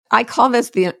I call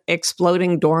this the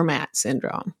exploding doormat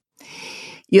syndrome.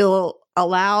 You'll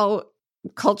allow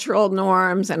cultural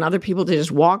norms and other people to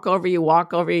just walk over you.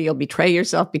 You'll betray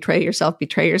yourself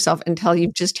until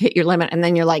you've just hit your limit. And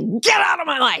then you're like, get out of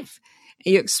my life.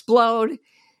 You explode,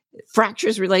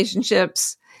 fractures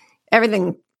relationships,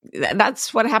 everything.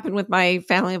 That's what happened with my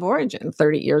family of origin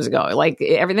 30 years ago. Like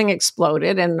everything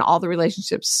exploded and all the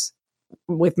relationships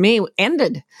with me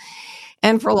ended.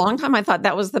 And for a long time, I thought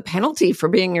that was the penalty for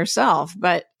being yourself,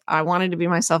 but I wanted to be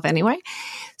myself anyway.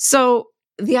 So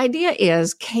the idea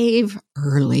is cave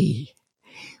early.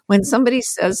 When somebody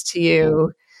says to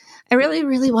you, I really,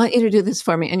 really want you to do this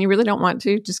for me, and you really don't want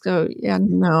to, just go, yeah,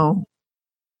 no.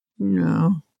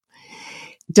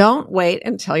 Don't wait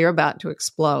until you're about to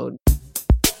explode.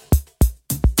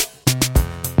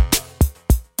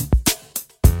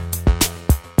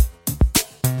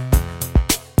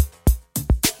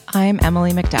 I'm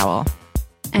Emily McDowell.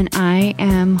 And I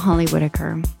am Holly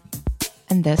Whitaker.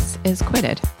 And this is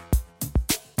Quitted,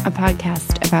 a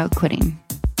podcast about quitting.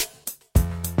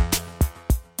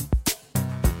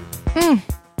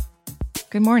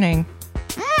 Good morning.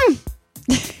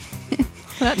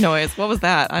 That noise. What was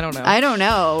that? I don't know. I don't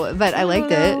know, but I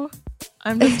liked it.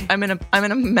 I'm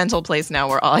in a mental place now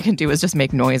where all I can do is just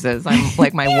make noises. I'm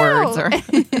like my words are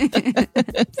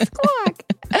squawk.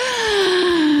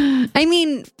 I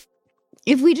mean,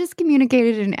 if we just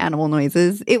communicated in animal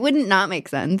noises, it wouldn't not make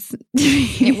sense.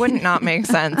 It wouldn't not make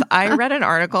sense. I read an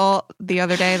article the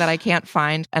other day that I can't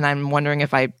find, and I'm wondering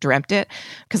if I dreamt it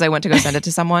because I went to go send it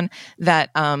to someone,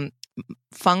 that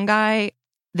fungi,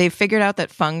 they figured out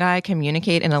that fungi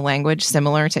communicate in a language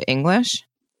similar to English.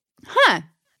 Huh.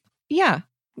 Yeah.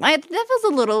 That feels a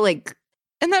little like...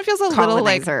 And that feels a little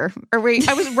like, I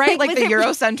was right, like the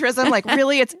Eurocentrism, like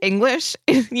really it's English,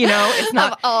 you know,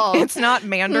 it's not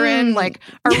Mandarin. Like,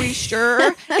 are we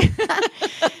sure?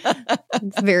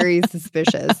 It's very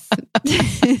suspicious.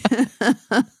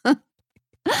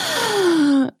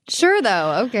 Sure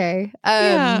though. Okay.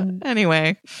 Yeah.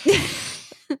 Anyway,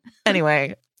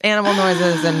 animal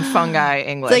noises and fungi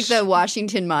English. It's like the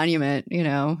Washington Monument, you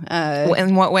know.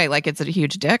 In what way? Like it's a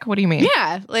huge dick? What do you mean?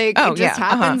 Yeah, like it just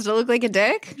happens to look like a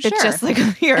dick. Sure. It's just like,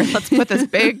 here, let's put this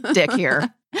big dick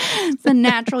here. It's a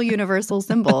natural universal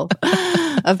symbol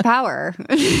of power.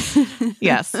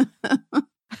 Yes.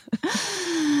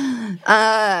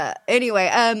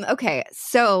 Anyway, okay.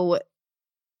 So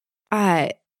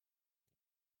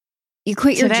you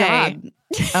quit your job.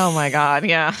 Oh my God,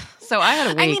 yeah. So I had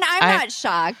a week. I mean, I'm not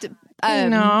shocked.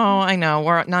 No, I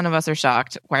know. None of us are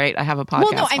shocked, right? I have a podcast.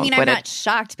 Well, no, I mean, I'm not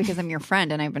shocked because I'm your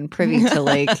friend and I've been privy to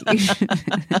like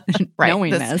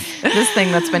knowing this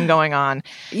thing that's been going on.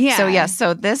 Yeah. So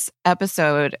so this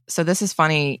episode. So this is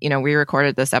funny. You know, we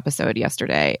recorded this episode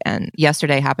yesterday, and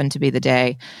yesterday happened to be the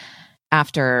day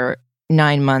after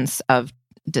 9 months of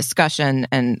discussion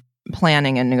and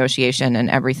planning and negotiation and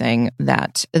everything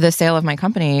that the sale of my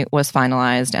company was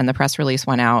finalized and the press release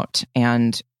went out,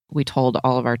 and we told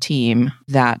all of our team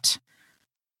that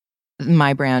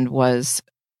my brand was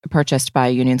purchased by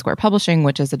Union Square Publishing,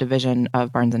 which is a division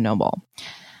of Barnes & Noble.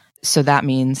 So that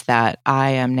means that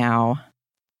I am now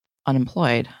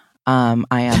unemployed. I'm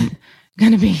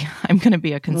going to be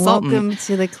a consultant. Welcome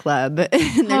to the club. There's a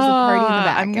party in the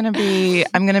back. I'm going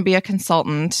to be a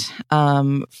consultant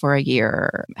for a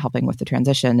year, helping with the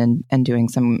transition and doing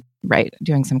some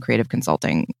creative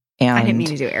consulting. And I didn't mean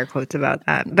to do air quotes about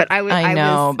that, but I was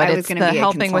it's the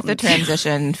helping with the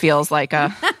transition feels like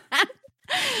a.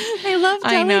 I love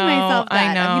telling myself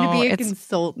that I'm going to be a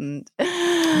consultant.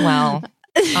 Well,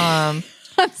 I'm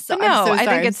so sorry. I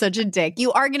think it's such a dick.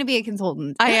 You are going to be a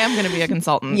consultant. I am going to be a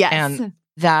consultant. Yes. And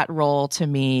that role to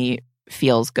me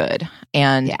feels good.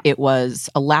 And It was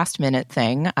a last minute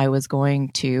thing. I was going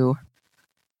to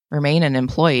remain an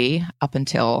employee up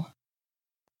until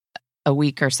a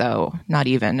week or so, not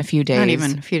even a few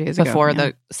days before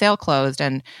the sale closed.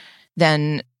 And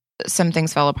then some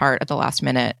things fell apart at the last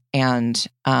minute. And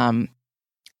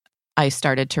I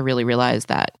started to really realize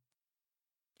that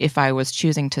if I was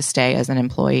choosing to stay as an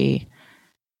employee,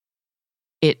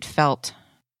 it felt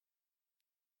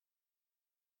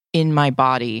in my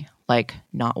body like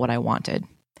not what I wanted.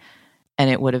 And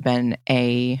it would have been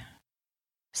a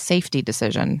safety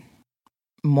decision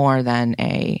more than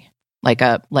a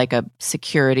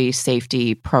security,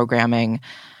 safety, programming,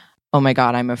 oh my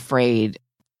God, I'm afraid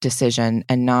decision,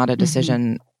 and not a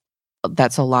decision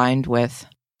that's aligned with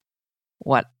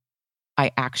what I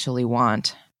actually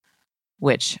want,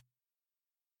 which,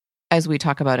 as we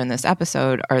talk about in this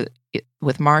episode,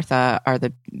 with Martha, are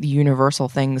the universal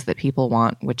things that people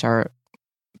want, which are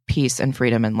peace and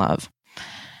freedom and love.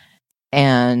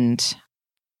 And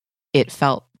it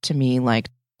felt to me like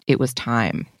it was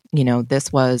time. You know, it's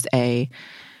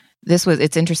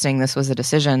interesting. This was a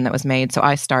decision that was made. So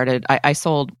I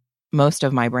sold most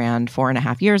of my brand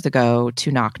 4.5 years ago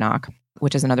to Knock Knock,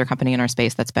 which is another company in our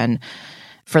space that's been,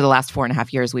 for the last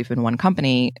 4.5 years, we've been one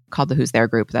company called the Who's There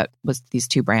Group that was these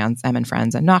two brands, M and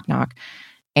Friends and Knock Knock.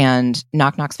 And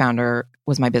Knock Knock's founder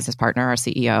was my business partner, our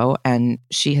CEO, and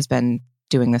she has been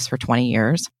doing this for 20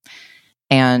 years.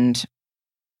 And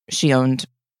she owned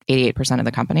 88% of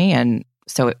the company. And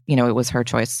so, it was her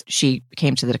choice. She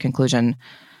came to the conclusion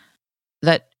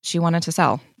that she wanted to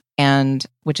sell, and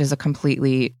which is a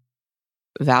completely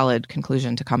valid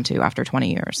conclusion to come to after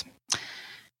 20 years.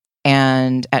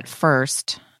 And at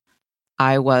first,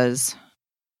 I was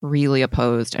really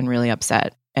opposed and really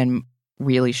upset and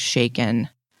really shaken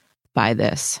by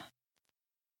this.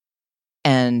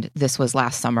 And this was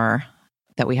last summer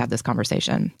that we had this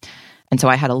conversation. And so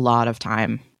I had a lot of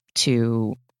time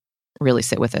to really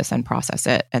sit with this and process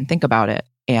it and think about it.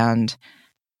 And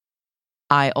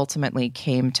I ultimately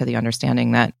came to the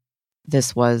understanding that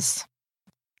this was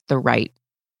the right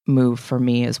move for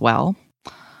me as well.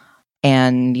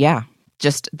 And yeah,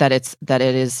 just that it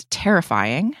is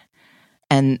terrifying.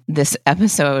 And this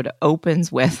episode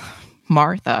opens with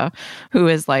Martha, who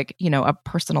is like, a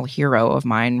personal hero of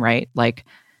mine, right? Like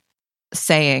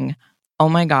saying, "Oh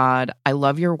my God, I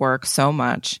love your work so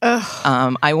much.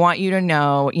 I want you to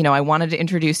know, I wanted to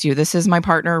introduce you. This is my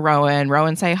partner, Rowan.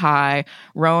 Rowan, say hi.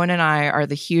 Rowan and I are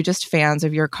the hugest fans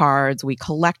of your cards. We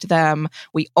collect them.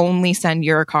 We only send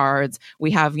your cards.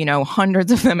 We have,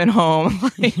 hundreds of them at home."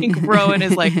 Like Rowan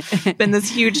is like been this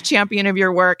huge champion of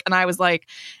your work. And I was like,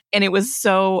 and it was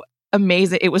so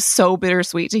amazing. It was so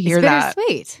bittersweet to hear that.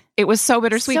 Bittersweet. It was so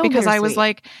bittersweet because I was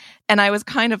like, and I was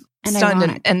kind of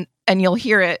stunned and you'll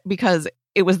hear it because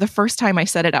it was the first time I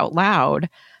said it out loud.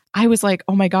 I was like,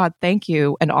 "Oh my God, thank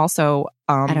you." And also,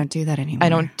 I don't do that anymore. I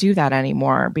don't do that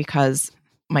anymore because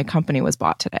my company was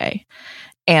bought today.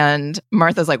 And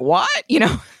Martha's like, "What?"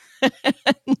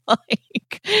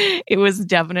 Like it was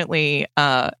definitely,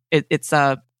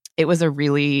 it was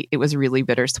really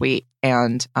bittersweet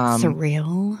and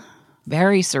surreal.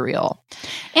 Very surreal.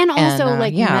 And also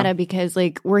meta, because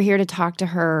like we're here to talk to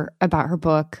her about her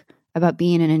book, about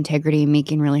being in integrity and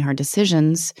making really hard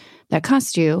decisions that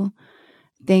cost you,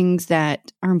 things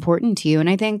that are important to you. And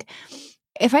I think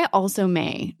if I also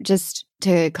may, just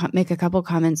to make a couple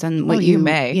comments on what you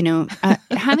may,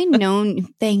 having known,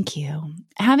 thank you,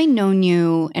 having known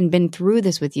you and been through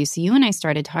this with you. So you and I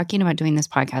started talking about doing this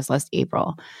podcast last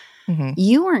April. Mm-hmm.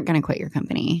 You weren't going to quit your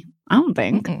company, I don't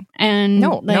think. Mm-mm. And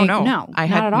no. I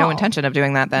had no intention of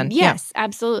doing that then. Yes,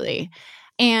 absolutely.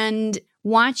 And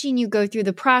watching you go through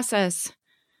the process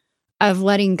of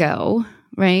letting go,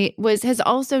 right, has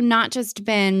also not just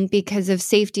been because of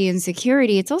safety and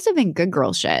security. It's also been good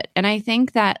girl shit. And I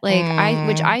think that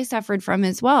which I suffered from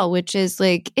as well, which is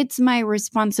like, it's my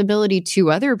responsibility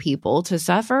to other people to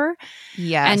suffer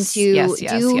and to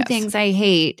do things I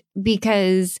hate,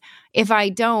 because if I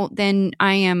don't, then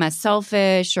I am a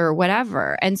selfish or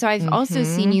whatever. And so I've also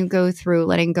seen you go through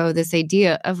letting go this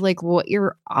idea of like what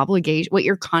your obligation, what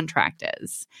your contract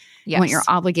is, what your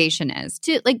obligation is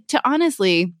to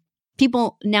honestly,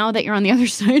 people now that you're on the other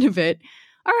side of it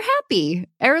are happy,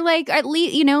 or like at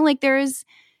least,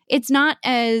 it's not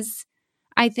as,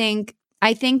 I think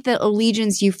the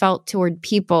allegiance you felt toward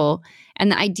people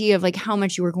and the idea of like how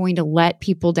much you were going to let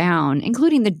people down,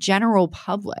 including the general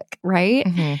public, right,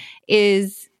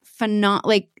 is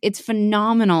it's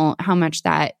phenomenal how much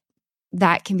that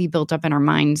can be built up in our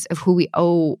minds of who we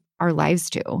owe our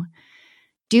lives to.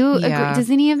 Do you agree?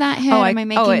 Does any of that hit? Am I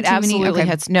making it absolutely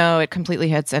hits. No, it completely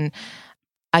hits. And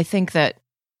I think that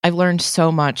I've learned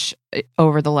so much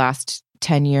over the last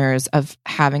 10 years of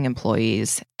having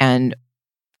employees and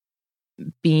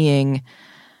being,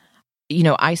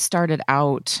 I started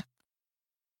out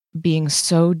being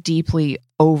so deeply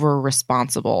over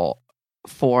responsible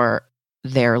for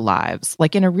their lives,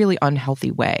 like in a really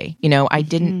unhealthy way. I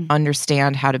didn't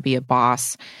understand how to be a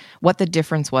boss, what the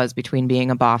difference was between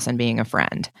being a boss and being a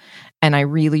friend. And I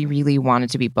really, really wanted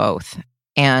to be both.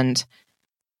 And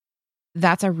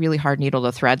that's a really hard needle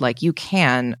to thread. Like you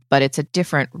can, but it's a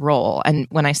different role. And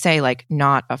when I say like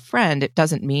not a friend, it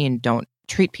doesn't mean don't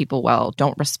treat people well,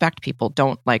 don't respect people,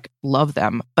 don't like love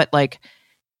them. But like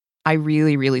I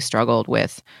really, really struggled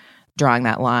with drawing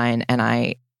that line. And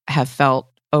I have felt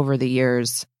over the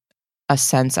years a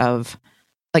sense of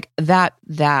like that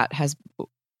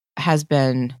has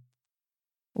been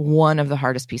one of the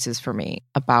hardest pieces for me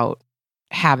about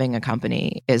having a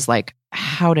company, is like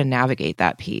how to navigate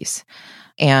that piece.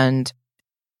 And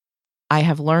I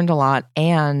have learned a lot,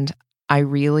 and I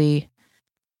really,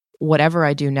 whatever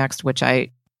I do next, which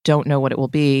I don't know what it will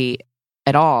be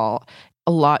at all,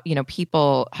 a lot,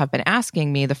 people have been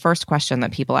asking me, the first question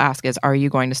that people ask is, are you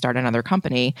going to start another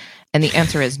company? And the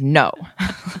answer is no,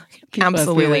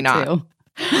 absolutely not.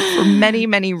 For many,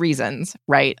 many reasons,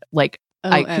 right? Like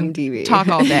I can talk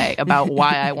all day about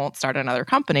why I won't start another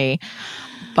company.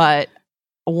 But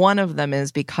one of them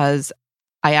is because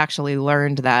I actually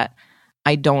learned that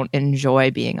I don't enjoy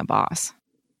being a boss.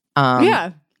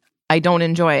 I don't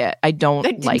enjoy it. I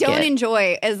don't like it. Don't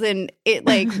enjoy as in it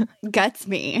like guts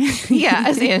me. Yeah,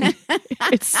 as in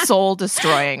it's soul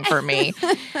destroying for me.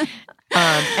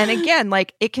 And again,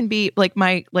 like it can be like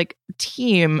my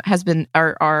team has been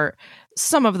are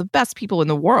some of the best people in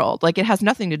the world. Like it has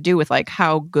nothing to do with like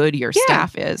how good your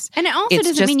staff is. And it also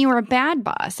doesn't mean you were a bad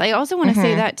boss. I also want to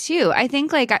say that too. I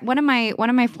think like one of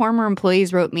my former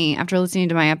employees wrote me after listening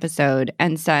to my episode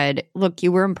and said, look,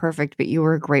 you were imperfect, but you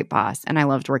were a great boss and I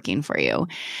loved working for you.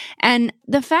 And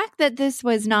the fact that this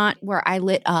was not where I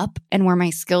lit up and where my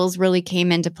skills really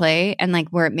came into play and like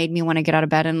where it made me want to get out of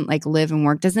bed and like live and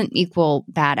work doesn't equal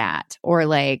bad at or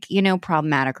like,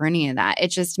 problematic or any of that. It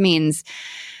just means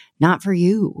not for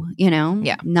you,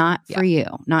 Yeah. Not for you.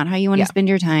 Not how you want to spend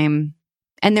your time.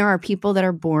 And there are people that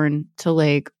are born to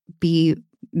like be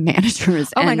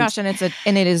managers. Oh my gosh. And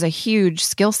it is a huge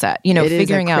skill set,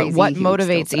 figuring out what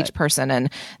motivates each person.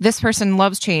 And this person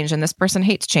loves change and this person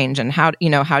hates change. And how do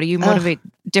you motivate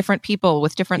different people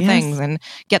with different things and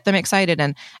get them excited?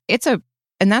 And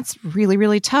and that's really,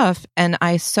 really tough. And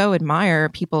I so admire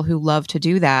people who love to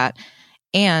do that.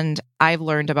 And I've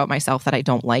learned about myself that I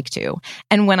don't like to.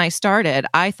 And when I started,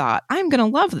 I thought, I'm going to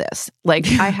love this. Like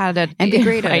I had and be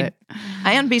great at it.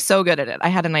 And be so good at it. I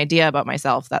had an idea about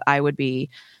myself that I would be,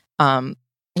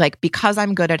 because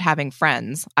I'm good at having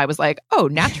friends, I was like, oh,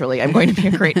 naturally, I'm going to be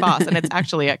a great boss. And it's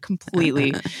actually a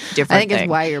completely different I think thing. it's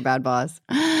why you're a bad boss.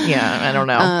 Yeah, I don't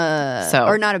know.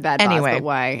 Or not a bad boss, but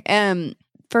why?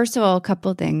 First of all, a couple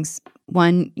of things.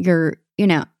 One,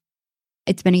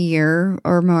 it's been a year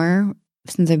or more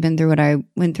since I've been through what I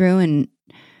went through, and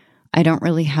I don't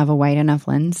really have a wide enough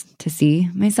lens to see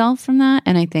myself from that.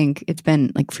 And I think it's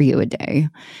been like for you a day.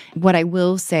 What I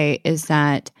will say is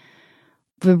that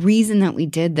the reason that we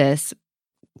did this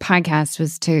podcast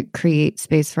was to create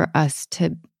space for us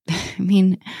to,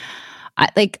 the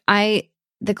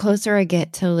closer I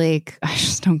get to like, I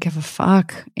just don't give a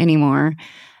fuck anymore,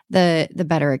 the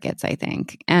better it gets, I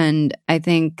think. And I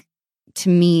think to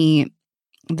me,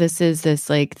 this is this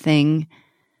like thing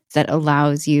that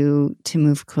allows you to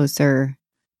move closer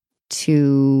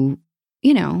to,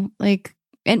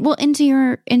 into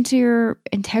your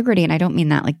integrity. And I don't mean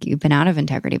that like you've been out of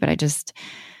integrity, but I just,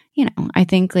 I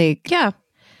think like, yeah.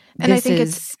 And I think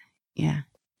it's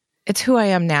who I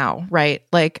am now, right?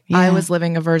 Like I was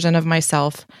living a version of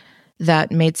myself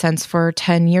that made sense for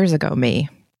 10 years ago me.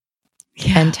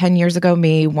 Yeah. And 10 years ago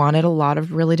me wanted a lot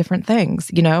of really different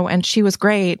things, and she was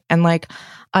great. And like,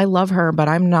 I love her, but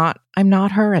I'm not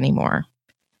her anymore.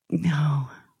 No.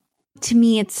 To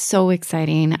me, it's so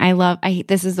exciting.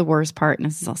 This is the worst part, and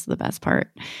this is also the best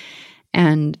part.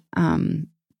 And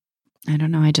I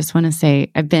don't know. I just want to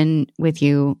say I've been with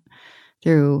you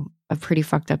through a pretty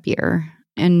fucked up year.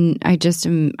 And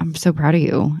I'm so proud of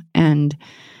you. And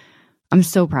I'm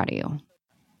so proud of you.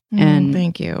 And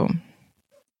thank you.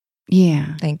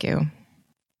 Yeah. Thank you.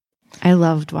 I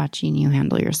loved watching you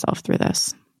handle yourself through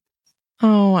this.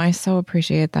 Oh, I so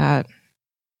appreciate that.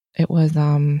 It was,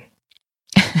 it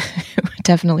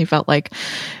definitely felt like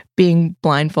being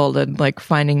blindfolded, like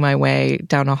finding my way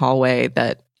down a hallway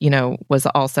that, was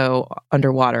also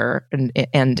underwater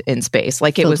and in space.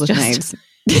 Like it was just knives.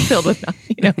 Filled with,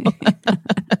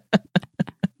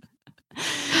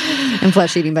 and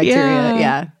flesh-eating bacteria.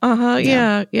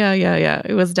 Yeah. Yeah.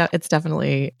 It's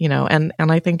definitely, and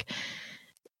I think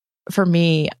for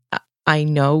me, I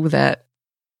know that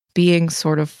being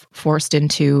sort of forced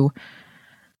into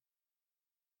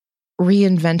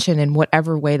reinvention in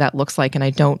whatever way that looks like, and I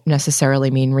don't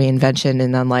necessarily mean reinvention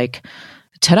and then like,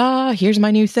 ta-da, here's my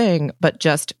new thing, but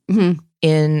just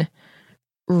in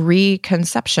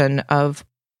reconception of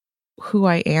who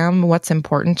I am, what's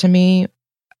important to me,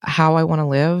 how I want to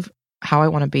live, how I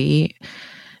want to be,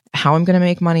 how I'm going to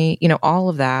make money, all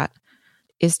of that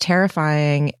is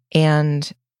terrifying.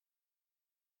 And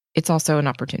it's also an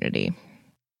opportunity.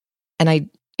 And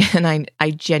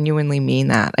I genuinely mean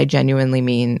that. I genuinely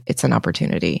mean it's an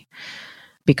opportunity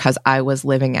because I was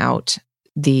living out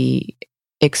the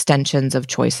extensions of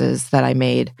choices that I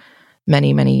made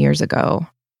many, many years ago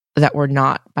that were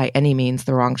not by any means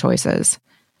the wrong choices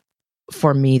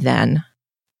for me then.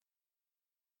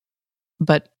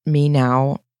 But me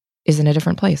now, is in a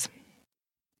different place.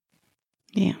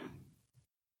 Yeah.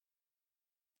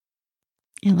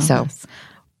 I love So this.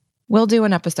 we'll do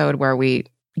an episode where we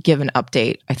give an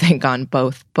update, I think, on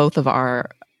both of our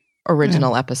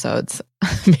original episodes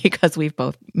because we've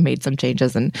both made some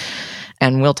changes and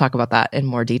we'll talk about that in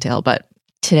more detail. But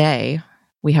today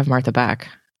we have Martha Beck.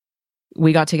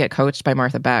 We got to get coached by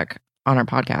Martha Beck on our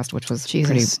podcast, which was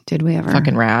pretty did we ever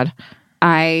fucking rad.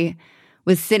 I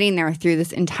was sitting there through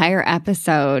this entire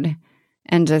episode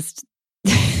and just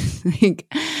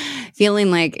like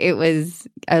feeling like it was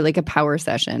like a power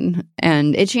session,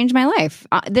 and it changed my life.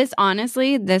 This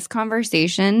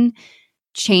conversation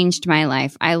changed my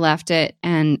life. I left it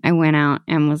and I went out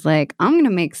and was like, I'm going to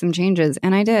make some changes.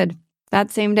 And I did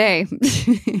that same day.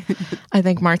 I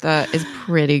think Martha is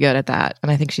pretty good at that.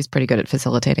 And I think she's pretty good at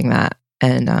facilitating that.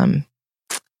 And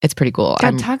it's pretty cool.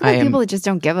 God, talk about people that just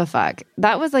don't give a fuck.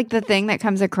 That was like the thing that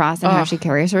comes across in how she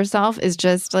carries herself is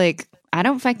just like, I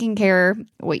don't fucking care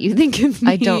what you think of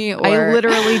me. I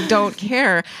literally don't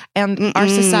care. And our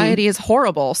society is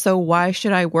horrible. So why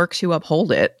should I work to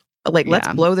uphold it? Like, let's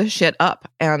blow this shit up.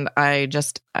 And I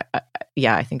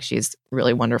think she's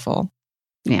really wonderful.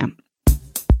 Yeah.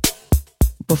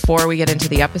 Before we get into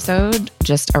the episode,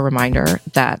 just a reminder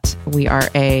that we are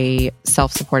a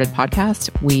self-supported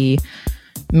podcast. We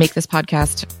make this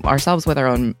podcast ourselves with our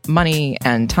own money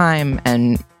and time,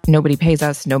 and nobody pays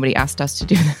us. Nobody asked us to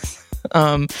do this.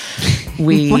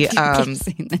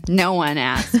 No one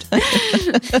asked.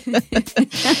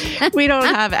 We don't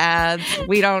have ads.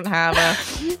 We don't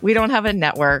have a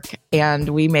network, and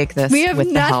we make this with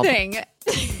nothing. The help.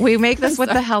 We make this with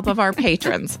the help of our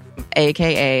patrons,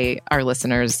 aka our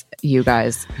listeners, you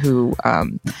guys who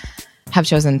have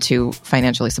chosen to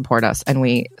financially support us, and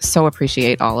we so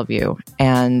appreciate all of you.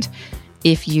 And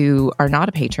if you are not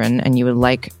a patron and you would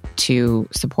like to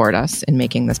support us in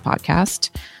making this podcast,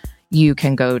 you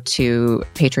can go to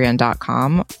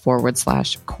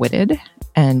patreon.com/quitted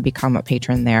and become a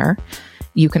patron there.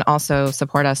 You can also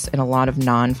support us in a lot of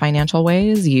non-financial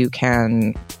ways. You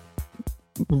can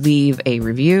leave a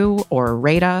review or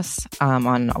rate us.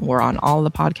 We're on all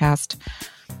the podcast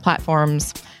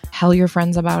platforms. Tell your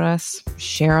friends about us.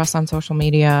 Share us on social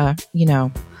media. You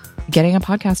know, getting a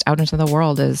podcast out into the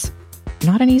world is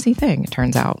not an easy thing, it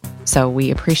turns out. So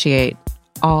we appreciate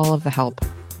all of the help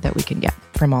that we can get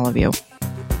from all of you.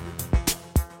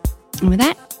 And with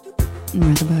that,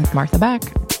 Martha Beck.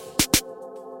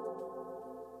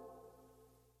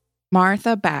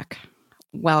 Martha Beck,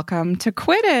 welcome to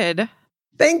Quitted.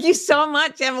 Thank you so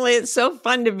much, Emily. It's so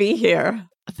fun to be here.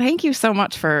 Thank you so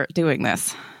much for doing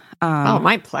this.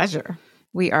 My pleasure.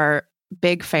 We are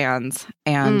big fans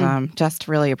and just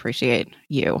really appreciate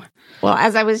you. Well,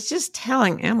 as I was just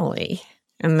telling Emily,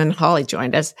 and then Holly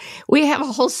joined us, we have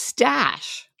a whole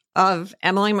stash of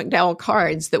Emily McDowell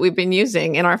cards that we've been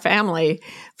using in our family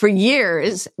for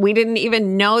years. We didn't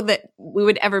even know that we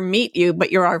would ever meet you,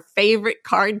 but you're our favorite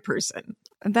card person.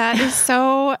 That is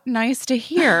so nice to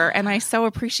hear, and I so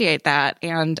appreciate that.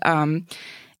 And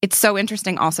it's so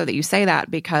interesting also that you say that,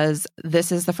 because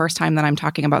this is the first time that I'm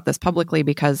talking about this publicly,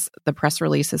 because the press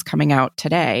release is coming out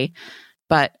today.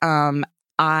 But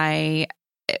my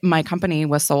company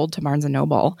was sold to Barnes &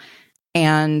 Noble,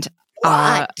 and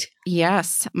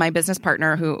yes, my business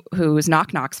partner, who's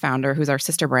Knock Knock's founder, who's our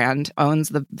sister brand, owns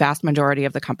the vast majority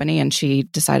of the company, and she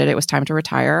decided it was time to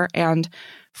retire. And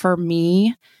for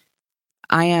me,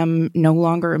 I am no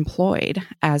longer employed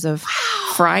as of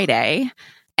Friday,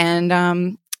 and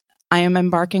I am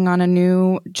embarking on a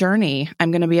new journey.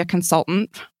 I'm going to be a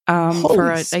consultant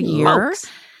for a year.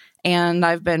 And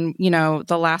I've been,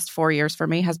 the last 4 years for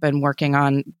me has been working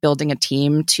on building a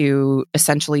team to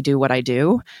essentially do what I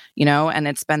do, and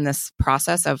it's been this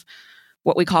process of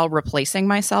what we call replacing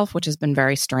myself, which has been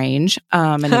very strange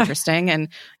and interesting and,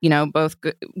 both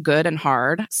good and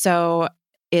hard. So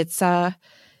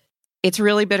it's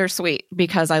really bittersweet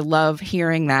because I love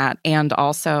hearing that. And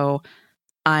also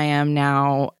I am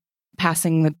now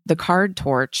passing the card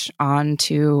torch on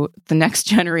to the next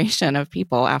generation of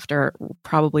people after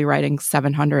probably writing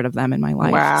 700 of them in my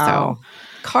life. Wow.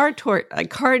 So, card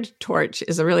torch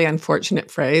is a really unfortunate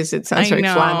phrase. It sounds very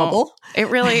flammable. It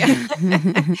really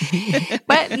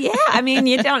But yeah, I mean,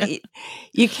 you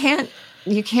can't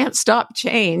stop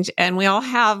change, and we all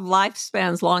have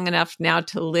lifespans long enough now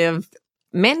to live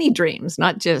many dreams,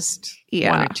 not just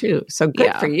one or two. So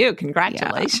good for you.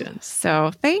 Congratulations. Yeah.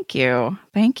 So thank you.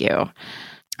 And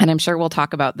I'm sure we'll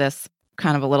talk about this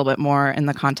kind of a little bit more in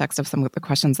the context of some of the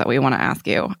questions that we want to ask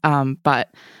you.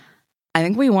 But I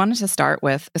think we wanted to start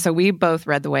with, so we both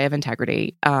read The Way of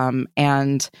Integrity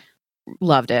and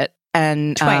loved it.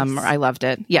 And Twice. I loved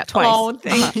it. Yeah, twice. Oh,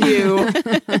 thank you.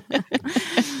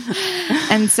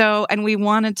 And we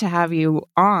wanted to have you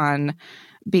on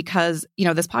because,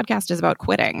 this podcast is about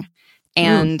quitting.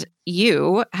 And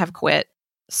you have quit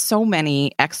so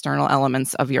many external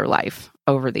elements of your life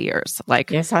over the years.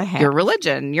 Like Yes, I have. your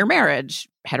religion, your marriage,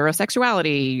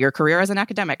 heterosexuality, your career as an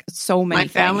academic, so many My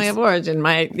family things. of origin,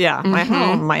 my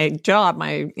home, my job,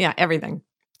 everything.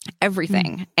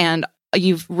 Everything. And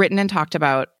you've written and talked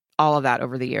about all of that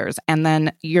over the years. And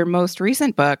then your most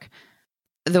recent book,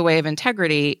 The Way of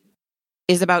Integrity,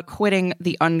 is about quitting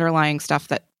the underlying stuff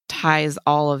that ties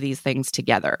all of these things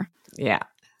together. Yeah.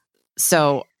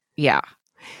 So, yeah.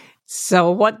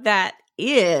 So what that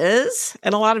is,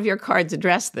 and a lot of your cards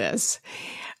address this,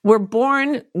 we're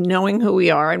born knowing who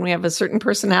we are, and we have a certain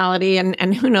personality,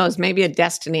 and who knows, maybe a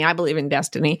destiny. I believe in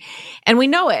destiny. And we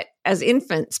know it as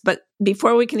infants, but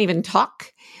before we can even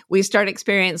talk, we start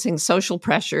experiencing social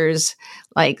pressures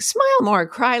like smile more,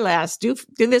 cry less, do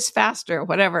this faster,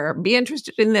 whatever, be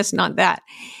interested in this, not that.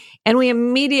 And we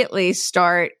immediately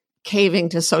start caving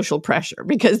to social pressure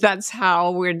because that's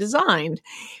how we're designed,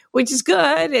 which is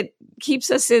good. It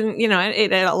keeps us in,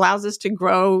 it allows us to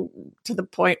grow to the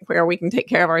point where we can take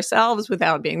care of ourselves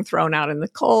without being thrown out in the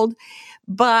cold.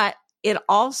 But it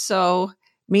also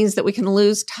means that we can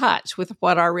lose touch with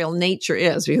what our real nature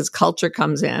is because culture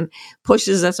comes in,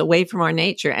 pushes us away from our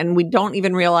nature, and we don't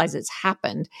even realize it's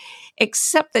happened,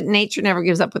 except that nature never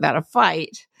gives up without a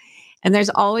fight. And there's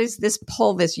always this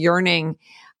pull, this yearning,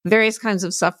 various kinds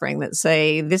of suffering that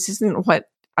say, this isn't what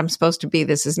I'm supposed to be.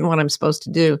 This isn't what I'm supposed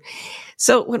to do.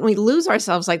 So when we lose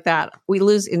ourselves like that, we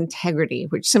lose integrity,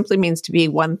 which simply means to be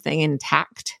one thing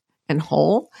intact and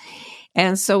whole.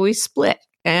 And so we split.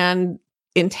 And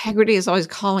integrity is always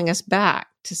calling us back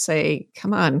to say,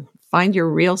 come on, find your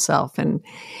real self and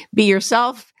be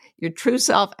yourself, your true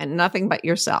self, and nothing but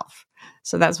yourself.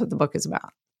 So that's what the book is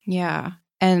about. Yeah.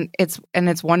 And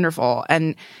it's wonderful.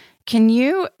 And can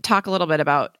you talk a little bit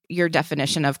about your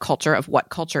definition of culture, of what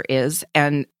culture is,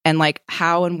 and like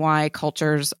how and why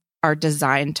cultures are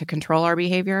designed to control our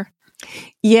behavior?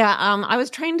 Yeah, I was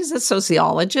trained as a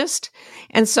sociologist,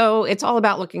 and so it's all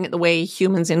about looking at the way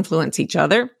humans influence each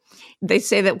other. They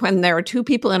say that when there are two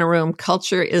people in a room,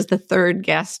 culture is the third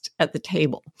guest at the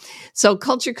table. So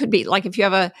culture could be like if you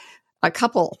have a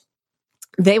couple,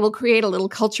 they will create a little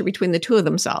culture between the two of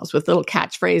themselves with little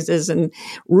catchphrases and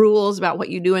rules about what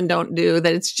you do and don't do,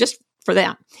 that it's just for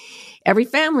them. Every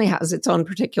family has its own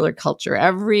particular culture.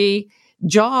 Every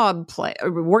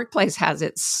workplace has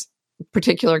its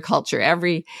particular culture.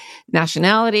 Every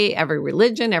nationality, every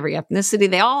religion, every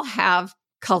ethnicity, they all have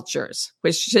cultures,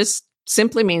 which just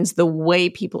simply means the way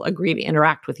people agree to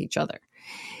interact with each other.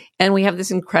 And we have this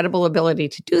incredible ability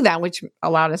to do that, which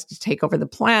allowed us to take over the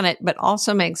planet, but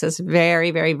also makes us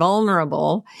very, very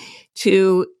vulnerable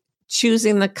to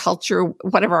choosing the culture,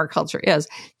 whatever our culture is,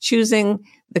 choosing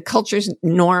the culture's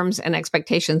norms and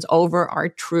expectations over our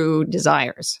true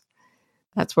desires.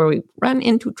 That's where we run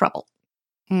into trouble.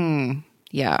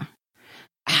 Yeah.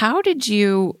 How did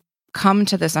you come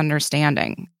to this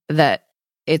understanding that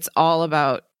it's all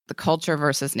about the culture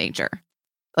versus nature?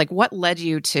 Like, what led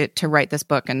you to write this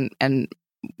book, and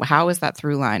how is that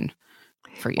through line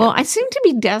for you? Well, I seem to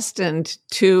be destined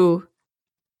to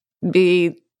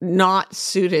be not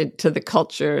suited to the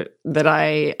culture that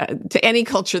to any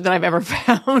culture that I've ever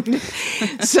found.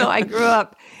 So I grew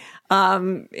up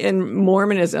in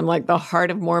Mormonism, like the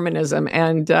heart of Mormonism,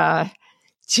 and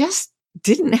just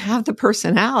didn't have the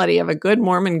personality of a good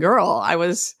Mormon girl. I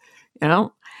was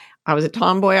a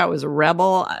tomboy. I was a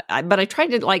rebel, but I tried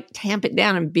to tamp it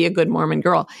down and be a good Mormon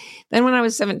girl. Then when I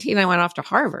was 17, I went off to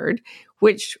Harvard,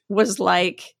 which was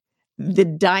like the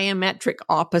diametric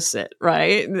opposite,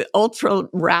 right? The ultra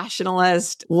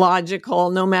rationalist, logical,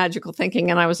 no magical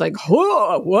thinking. And I was like,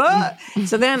 whoa, what?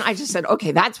 So then I just said,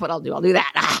 okay, that's what I'll do. I'll do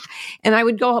that. And I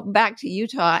would go back to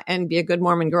Utah and be a good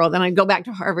Mormon girl. Then I'd go back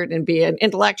to Harvard and be an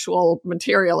intellectual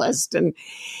materialist.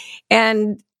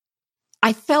 And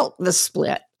I felt the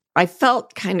split. I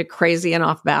felt kind of crazy and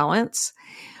off balance,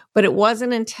 but it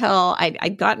wasn't until I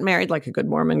got married like a good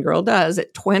Mormon girl does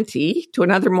at 20 to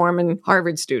another Mormon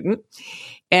Harvard student.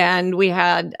 And we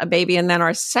had a baby. And then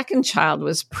our second child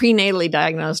was prenatally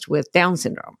diagnosed with Down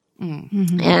syndrome.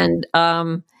 Mm-hmm.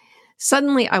 And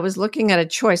suddenly I was looking at a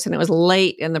choice, and it was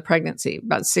late in the pregnancy,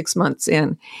 about 6 months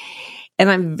in. And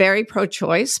I'm very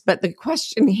pro-choice. But the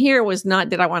question here was not,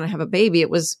 did I want to have a baby? It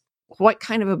was, what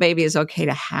kind of a baby is okay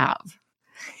to have?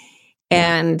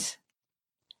 And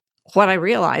what I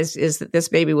realized is that this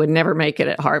baby would never make it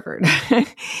at Harvard.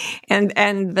 and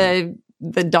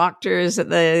the doctors at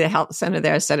the health center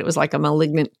there said it was like a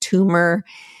malignant tumor.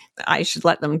 I should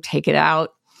let them take it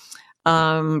out.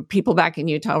 People back in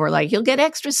Utah were like, you'll get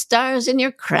extra stars in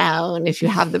your crown if you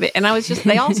have the baby. And I was just,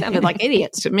 they all sounded like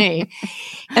idiots to me.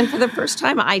 And for the first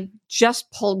time, I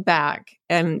just pulled back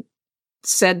and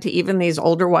said to even these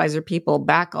older, wiser people,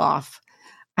 back off.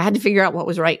 I had to figure out what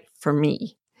was right for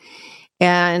me.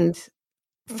 And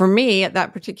for me at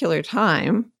that particular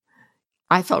time,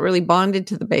 I felt really bonded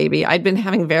to the baby. I'd been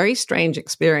having very strange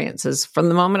experiences. From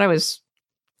the moment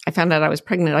I found out I was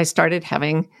pregnant, I started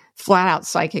having flat out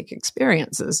psychic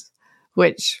experiences,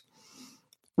 which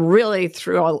really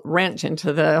threw a wrench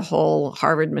into the whole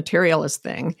Harvard materialist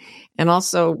thing, and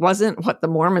also wasn't what the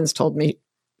Mormons told me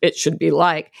it should be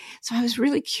like. So I was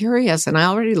really curious, and I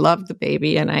already loved the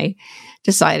baby, and I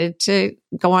decided to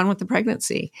go on with the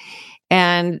pregnancy.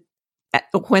 And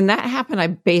when that happened, I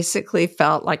basically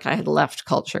felt like I had left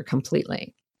culture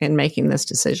completely in making this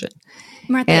decision.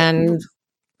 Martha, and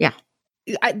yeah.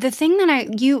 The thing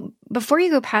that before you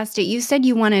go past it, you said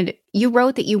you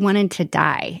wrote that you wanted to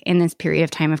die in this period of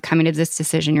time of coming to this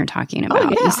decision you're talking about. Oh,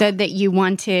 yeah. You said that you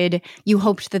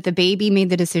hoped that the baby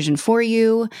made the decision for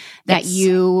you, that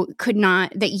you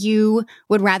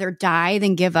would rather die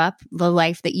than give up the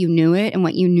life that you knew it and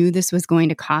what you knew this was going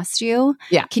to cost you.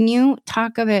 Yeah. Can you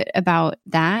talk a bit about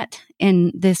that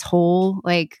and this whole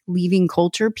like leaving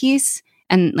culture piece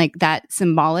and like that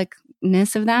symbolic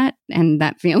of that and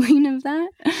that feeling of that?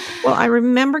 Well, I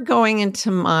remember going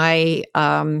into my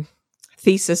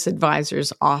thesis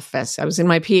advisor's office. I was in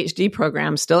my PhD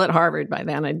program, still at Harvard by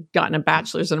then. I'd gotten a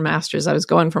bachelor's and a master's. I was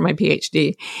going for my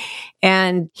PhD.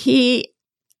 And he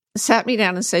sat me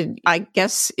down and said, I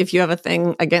guess if you have a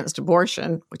thing against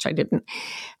abortion, which I didn't,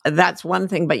 that's one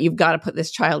thing, but you've got to put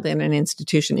this child in an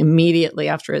institution immediately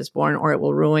after it's born or it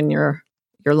will ruin your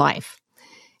life.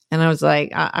 And I was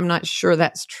like, I'm not sure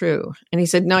that's true. And he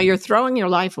said, no, you're throwing your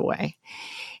life away.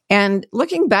 And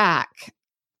looking back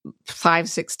 5,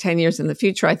 6, 10 years in the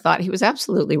future, I thought he was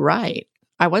absolutely right.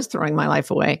 I was throwing my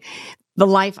life away. The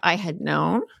life I had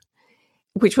known,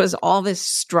 which was all this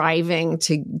striving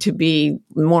to be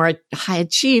more high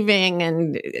achieving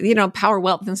and, power,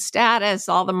 wealth, and status,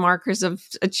 all the markers of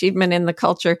achievement in the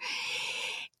culture.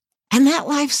 And that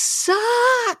life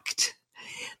sucked.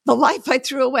 The life I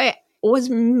threw away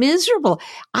was miserable.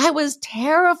 I was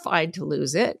terrified to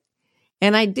lose it.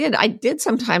 And I did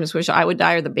sometimes wish I would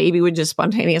die or the baby would just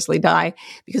spontaneously die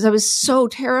because I was so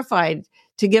terrified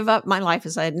to give up my life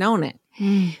as I had known it.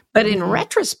 But in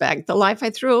retrospect, the life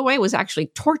I threw away was actually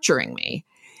torturing me.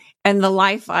 And the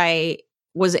life I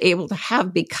was able to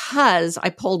have because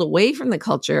I pulled away from the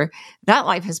culture, that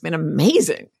life has been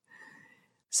amazing.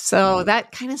 So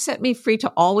that kind of set me free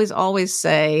to always, always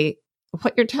say,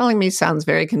 what you're telling me sounds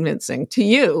very convincing to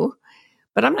you,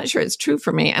 but I'm not sure it's true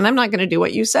for me. And I'm not going to do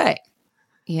what you say.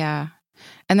 Yeah.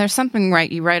 And there's something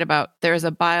you write about, there's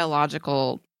a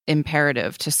biological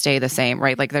imperative to stay the same,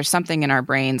 right? Like there's something in our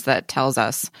brains that tells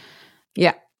us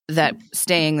that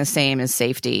staying the same is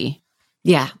safety.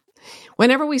 Yeah.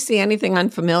 Whenever we see anything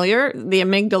unfamiliar, the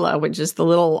amygdala, which is the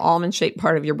little almond-shaped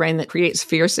part of your brain that creates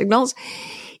fear signals,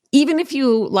 even if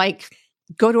you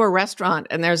go to a restaurant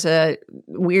and there's a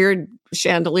weird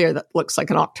chandelier that looks like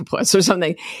an octopus or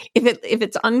something, if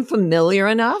it's unfamiliar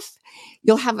enough,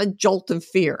 you'll have a jolt of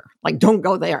fear. Like, don't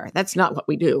go there. That's not what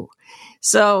we do.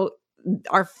 So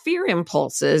our fear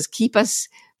impulses keep us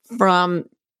from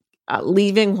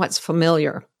leaving what's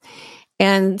familiar.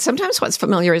 And sometimes what's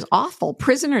familiar is awful.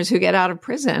 Prisoners who get out of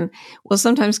prison will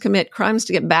sometimes commit crimes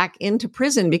to get back into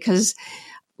prison because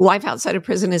life outside of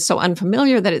prison is so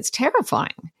unfamiliar that it's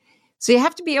terrifying. So you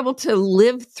have to be able to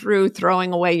live through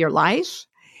throwing away your life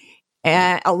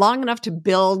long enough to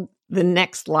build the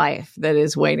next life that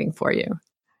is waiting for you.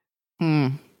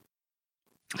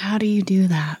 How do you do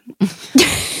that?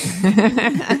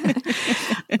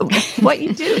 What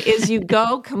you do is you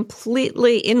go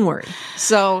completely inward.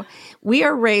 So we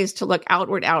are raised to look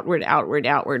outward, outward, outward,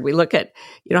 outward. We look at,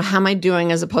 how am I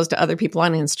doing as opposed to other people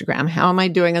on Instagram? How am I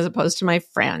doing as opposed to my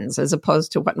friends, as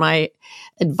opposed to what my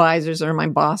advisors or my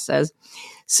boss says?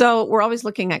 So we're always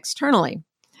looking externally.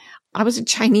 I was a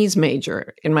Chinese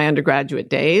major in my undergraduate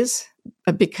days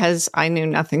because I knew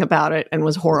nothing about it and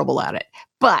was horrible at it.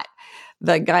 But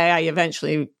the guy I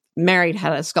eventually married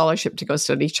had a scholarship to go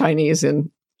study Chinese in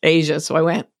Asia. So I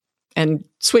went and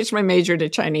switched my major to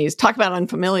Chinese. Talk about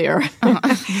unfamiliar.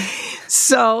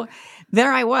 So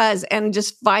there I was, and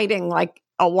just fighting like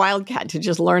a wildcat to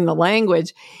just learn the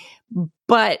language.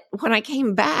 But when I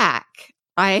came back,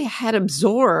 I had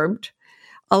absorbed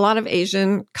a lot of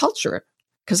Asian culture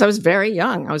because I was very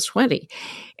young. I was 20.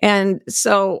 And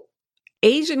so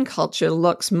Asian culture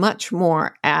looks much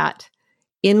more at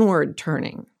inward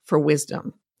turning for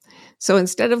wisdom. So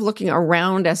instead of looking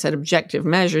around us at objective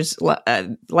measures,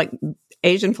 like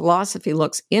Asian philosophy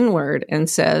looks inward and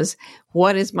says,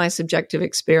 what is my subjective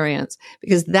experience?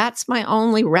 Because that's my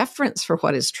only reference for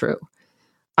what is true.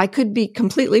 I could be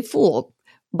completely fooled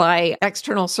by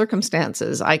external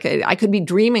circumstances. I could be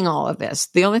dreaming all of this.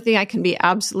 The only thing I can be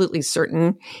absolutely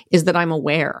certain is that I'm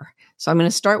aware. So I'm going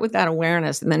to start with that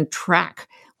awareness and then track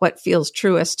what feels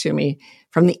truest to me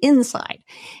from the inside.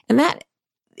 And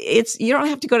you don't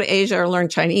have to go to Asia or learn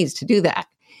Chinese to do that.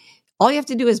 All you have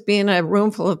to do is be in a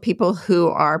room full of people who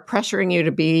are pressuring you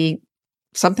to be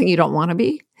something you don't want to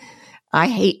be. I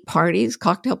hate parties,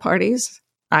 cocktail parties.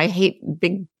 I hate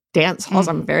big dance halls.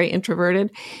 I'm very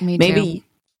introverted. Me Maybe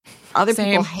too. Other Same.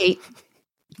 people hate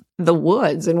the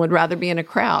woods and would rather be in a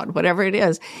crowd, whatever it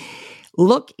is.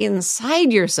 Look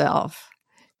inside yourself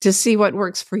to see what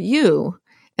works for you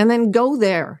and then go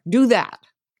there, do that.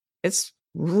 It's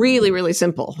really, really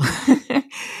simple.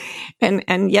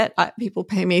 and yet people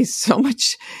pay me so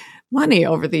much money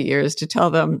over the years to tell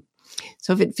them,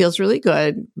 so if it feels really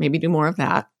good, maybe do more of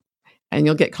that and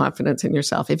you'll get confidence in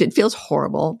yourself. If it feels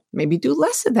horrible, maybe do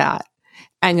less of that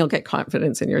and you'll get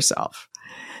confidence in yourself.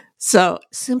 So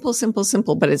simple, simple,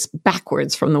 simple, but it's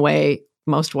backwards from the way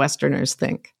most Westerners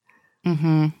think.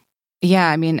 Mm-hmm. Yeah.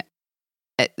 I mean,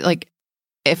 like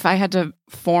if I had to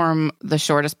form the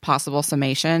shortest possible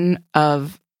summation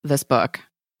of this book,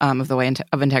 of the way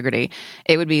of integrity,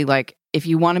 it would be like, if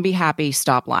you want to be happy,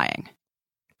 stop lying.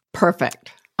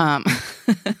 Perfect. There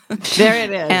it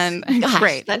is. And gosh,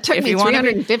 great. That took if me you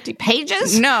 350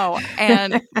 pages. No.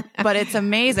 But it's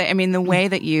amazing. I mean, the way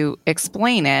that you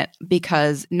explain it,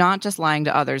 because not just lying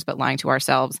to others, but lying to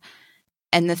ourselves.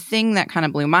 And the thing that kind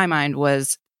of blew my mind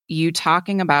was you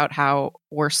talking about how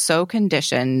we're so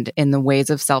conditioned in the ways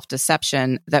of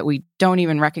self-deception that we don't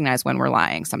even recognize when we're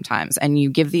lying sometimes. And you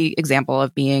give the example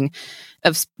of giving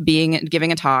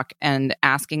a talk and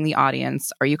asking the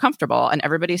audience, are you comfortable? And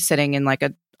everybody's sitting in like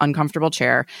an uncomfortable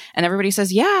chair and everybody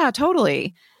says, yeah,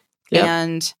 totally. Yep.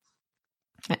 And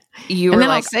you were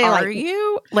like, say, are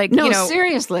you? Like, no,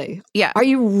 seriously. Yeah. Are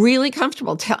you really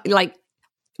comfortable?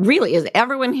 Really, is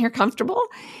everyone here comfortable?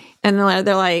 And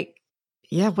they're like,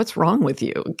 yeah, what's wrong with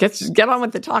you? Get on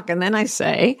with the talk. And then I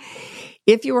say,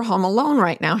 if you were home alone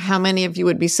right now, how many of you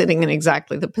would be sitting in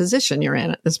exactly the position you're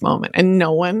in at this moment? And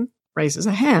no one raises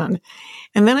a hand.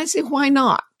 And then I say, why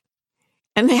not?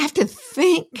 And they have to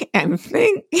think and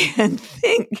think and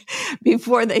think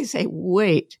before they say,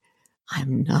 wait,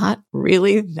 I'm not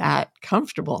really that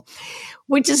comfortable,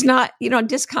 which is not,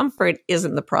 discomfort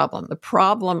isn't the problem. The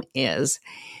problem is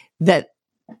that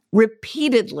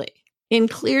repeatedly in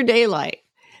clear daylight,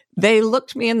 they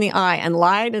looked me in the eye and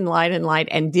lied and lied and lied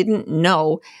and didn't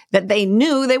know that they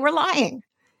knew they were lying.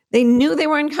 They knew they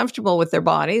were uncomfortable with their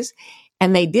bodies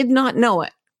and they did not know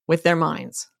it with their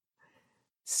minds.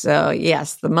 So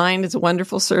yes, the mind is a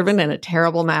wonderful servant and a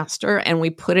terrible master, and we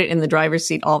put it in the driver's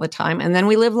seat all the time. And then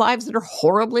we live lives that are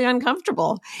horribly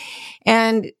uncomfortable.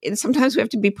 And sometimes we have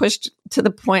to be pushed to the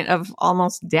point of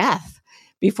almost death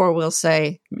before we'll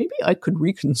say, maybe I could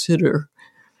reconsider,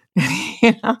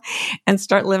 and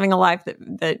start living a life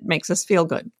that makes us feel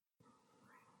good.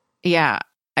 Yeah.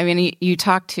 I mean, you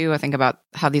talk too, I think, about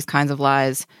how these kinds of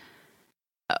lies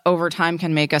over time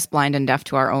can make us blind and deaf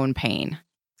to our own pain.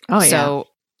 Oh, yeah. So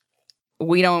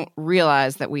we don't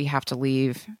realize that we have to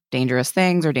leave dangerous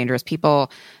things or dangerous people,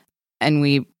 and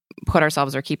we put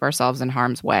ourselves or keep ourselves in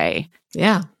harm's way.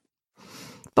 Yeah.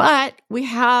 But we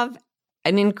have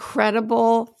an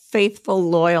incredible, faithful,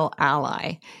 loyal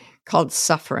ally called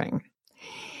suffering.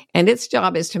 And its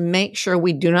job is to make sure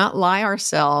we do not lie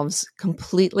ourselves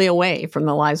completely away from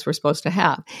the lives we're supposed to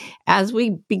have. As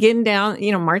we begin down,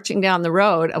 marching down the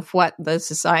road of what the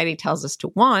society tells us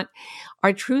to want,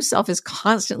 our true self is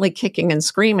constantly kicking and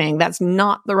screaming, that's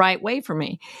not the right way for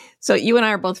me. So you and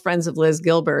I are both friends of Liz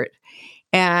Gilbert.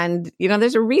 And,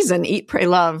 there's a reason Eat, Pray,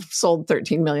 Love sold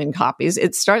 13 million copies.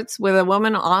 It starts with a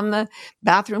woman on the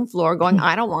bathroom floor going,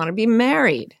 I don't want to be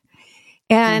married.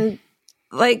 And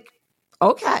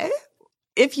okay,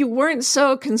 if you weren't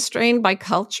so constrained by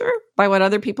culture, by what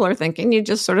other people are thinking, you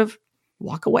just sort of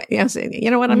walk away. Say, you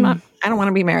know what, I don't want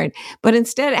to be married. But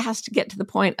instead, it has to get to the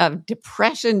point of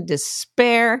depression,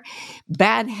 despair,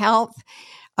 bad health.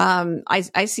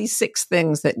 I see 6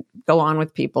 things that go on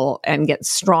with people and get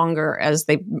stronger as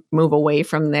they move away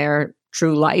from their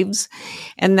true lives.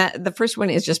 And that the first one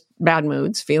is just bad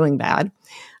moods, feeling bad.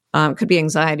 Could be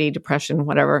anxiety, depression,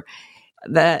 whatever.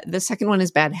 The second one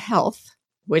is bad health,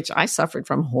 which I suffered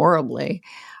from horribly.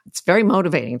 It's very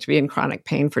motivating to be in chronic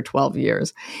pain for 12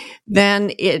 years.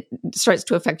 Then it starts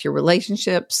to affect your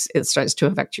relationships. It starts to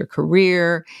affect your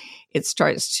career. It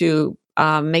starts to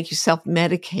make you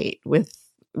self-medicate with,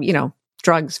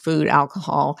 drugs, food,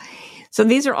 alcohol. So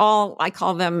these are all, I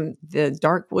call them the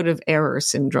dark wood of error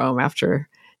syndrome, after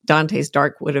Dante's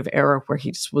dark wood of error, where he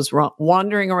just was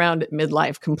wandering around at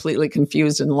midlife, completely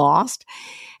confused and lost.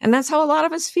 And that's how a lot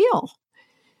of us feel,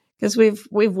 because we've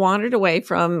wandered away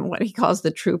from what he calls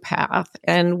the true path,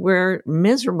 and we're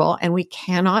miserable, and we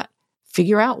cannot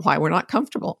figure out why we're not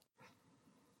comfortable.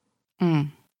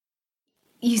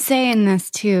 You say in this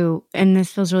too, and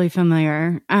this feels really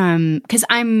familiar, because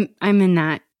I'm in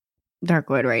that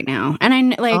dark wood right now, and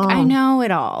I know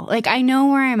it all. Like, I know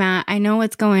where I'm at. I know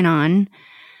what's going on,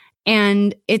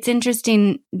 and it's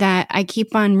interesting that I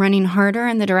keep on running harder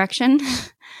in the direction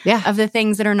of the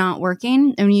things that are not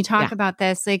working. And when you talk about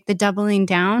this, like the doubling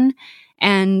down,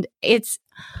 and as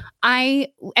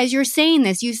you're saying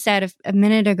this, you said a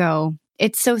minute ago,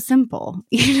 it's so simple,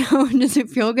 does it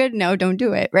feel good? No, don't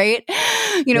do it. Right.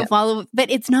 Follow,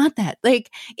 but it's not that. Like,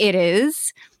 it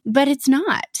is, but it's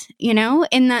not,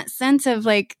 in that sense of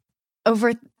like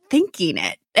overthinking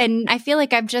it. And I feel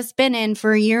like I've just been in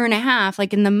for a year and a half,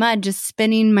 like in the mud, just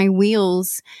spinning my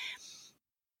wheels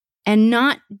and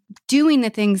not doing the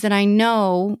things that I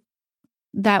know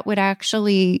that would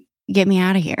actually get me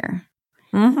out of here.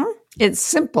 Mm-hmm. It's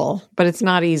simple, but it's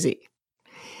not easy.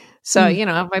 So,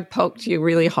 if I poked you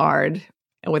really hard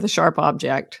with a sharp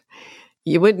object,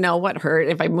 you would know what hurt.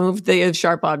 If I moved the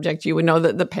sharp object, you would know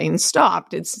that the pain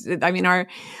stopped. Our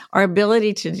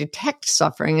ability to detect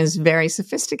suffering is very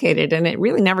sophisticated, and it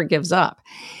really never gives up.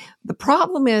 The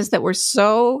problem is that we're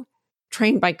so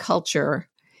trained by culture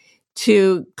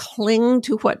to cling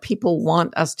to what people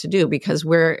want us to do, because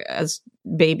we're, as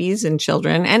babies and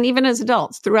children, and even as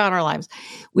adults throughout our lives,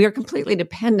 we are completely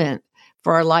dependent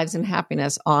for our lives and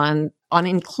happiness on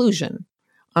inclusion,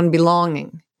 on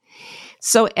belonging.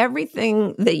 So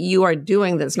everything that you are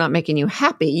doing that's not making you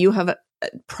happy, you have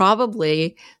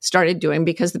probably started doing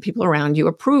because the people around you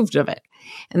approved of it.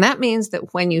 And that means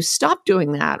that when you stop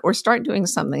doing that or start doing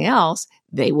something else,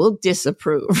 they will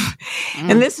disapprove.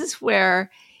 And this is where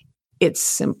it's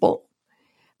simple,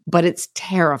 but it's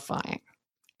terrifying.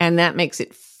 And that makes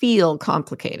it feel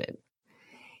complicated,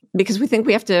 because we think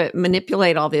we have to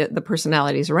manipulate all the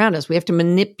personalities around us. We have to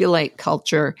manipulate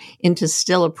culture into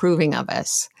still approving of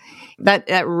us.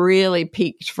 That really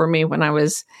peaked for me when I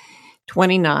was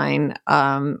 29.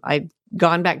 I'd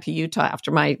gone back to Utah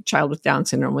after my child with Down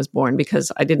syndrome was born,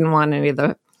 because I didn't want any of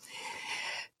the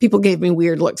people gave me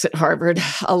weird looks at Harvard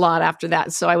a lot after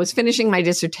that. So I was finishing my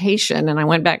dissertation, and I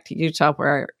went back to Utah,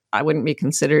 where I wouldn't be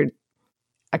considered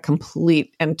a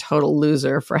complete and total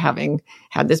loser for having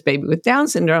had this baby with Down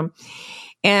syndrome.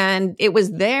 And it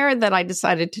was there that I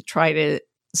decided to try to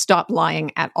stop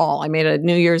lying at all. I made a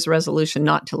New Year's resolution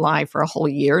not to lie for a whole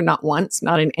year, not once,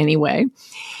 not in any way,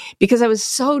 because I was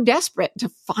so desperate to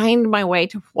find my way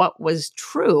to what was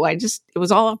true. It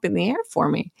was all up in the air for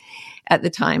me at the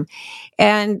time.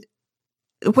 And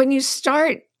when you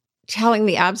start telling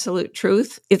the absolute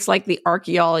truth, it's like the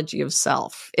archaeology of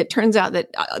self. It turns out that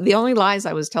the only lies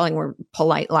I was telling were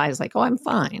polite lies, like, oh, I'm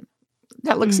fine.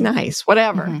 That looks nice,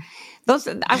 whatever.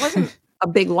 I wasn't a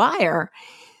big liar,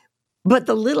 but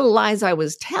the little lies I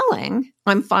was telling,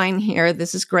 I'm fine here,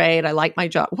 this is great, I like my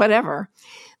job, whatever,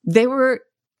 they were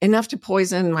enough to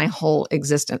poison my whole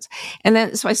existence. And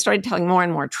then, so I started telling more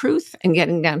and more truth and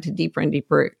getting down to deeper and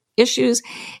deeper issues.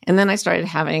 And then I started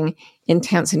having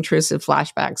intense, intrusive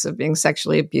flashbacks of being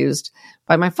sexually abused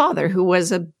by my father, who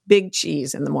was a big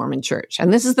cheese in the Mormon church.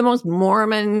 And this is the most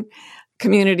Mormon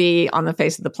community on the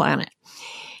face of the planet.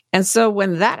 And so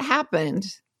when that happened,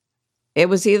 it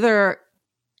was either,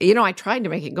 I tried to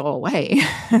make it go away.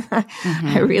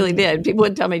 I really did. People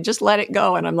would tell me, just let it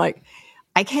go. And I'm like,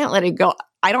 I can't let it go.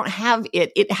 I don't have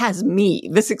it. It has me.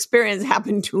 This experience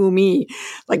happened to me.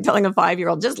 Like telling a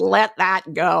 5-year-old, just let that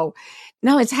go.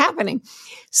 No, it's happening.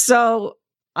 So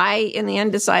I, in the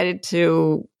end, decided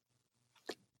to,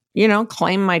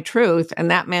 claim my truth.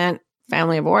 And that meant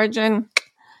family of origin,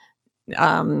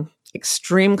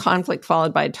 extreme conflict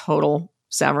followed by total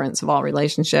severance of all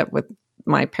relationship with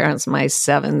my parents, my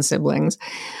 7 siblings,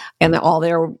 and all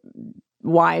their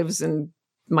wives and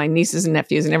my nieces and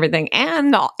nephews and everything,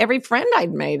 and every friend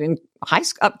I'd made in high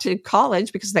school up to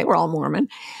college, because they were all Mormon.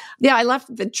 Yeah, I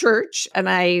left the church and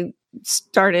I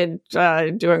started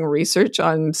doing research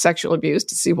on sexual abuse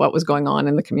to see what was going on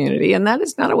in the community. And that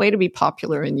is not a way to be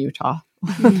popular in Utah.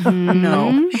 No.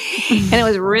 And it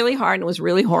was really hard, and it was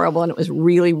really horrible, and it was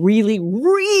really, really,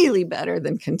 really better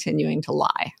than continuing to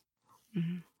lie.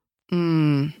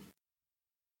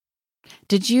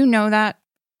 Did you know that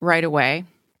right away?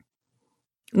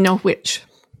 Know which?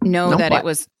 Know that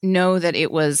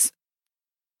it was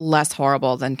less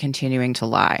horrible than continuing to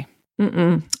lie.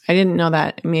 I didn't know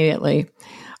that immediately.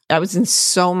 I was in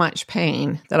so much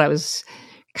pain that I was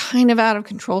kind of out of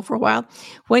control for a while.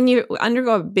 When you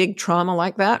undergo a big trauma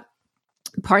like that,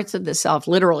 parts of the self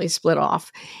literally split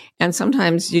off. And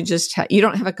sometimes you just you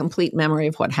don't have a complete memory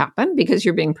of what happened because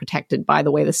you're being protected by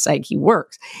the way the psyche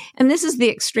works. And this is the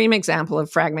extreme example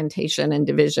of fragmentation and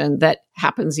division that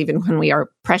happens even when we are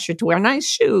pressured to wear nice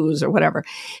shoes or whatever.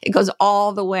 It goes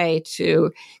all the way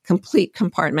to complete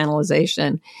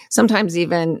compartmentalization, sometimes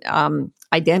even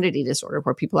identity disorder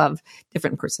where people have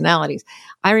different personalities.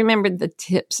 I remembered the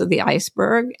tips of the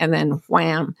iceberg, and then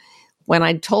wham, when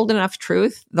I'd told enough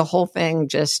truth, the whole thing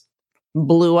just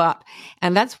blew up.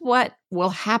 And that's what will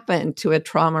happen to a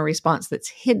trauma response that's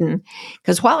hidden.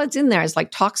 Because while it's in there, it's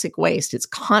like toxic waste. It's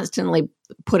constantly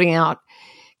putting out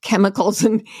chemicals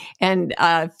and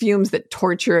fumes that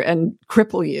torture and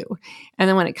cripple you. And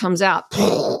then when it comes out,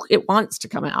 it wants to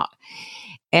come out.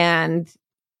 And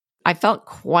I felt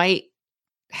quite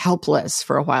helpless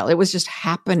for a while. It was just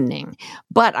happening.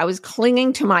 But I was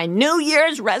clinging to my New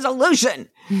Year's resolution.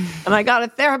 And I got a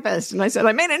therapist and I said,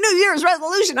 I made a New Year's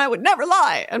resolution. I would never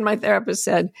lie. And my therapist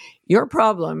said, your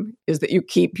problem is that you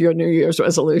keep your New Year's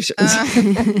resolutions.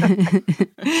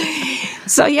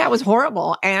 So yeah, it was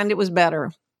horrible and it was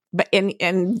better. But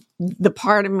and the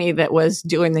part of me that was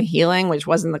doing the healing, which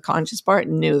wasn't the conscious part,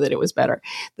 knew that it was better.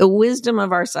 The wisdom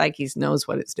of our psyches knows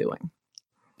what it's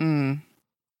doing.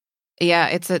 Yeah,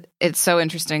 it's so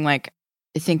interesting, like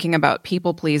thinking about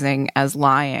people pleasing as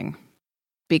lying,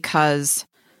 because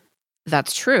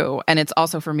that's true. And it's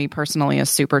also for me personally a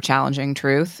super challenging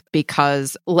truth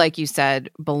because, like you said,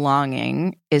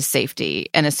 belonging is safety.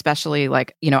 And especially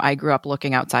like, I grew up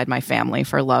looking outside my family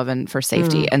for love and for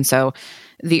safety. And so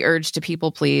the urge to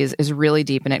people please is really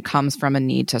deep, and it comes from a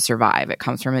need to survive. It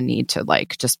comes from a need to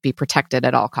like just be protected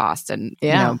at all costs and,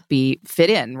 be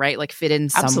fit in, right? Like fit in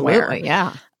somewhere. Absolutely,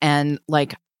 yeah. And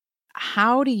like,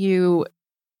 how do you,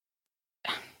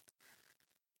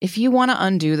 if you want to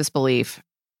undo this belief,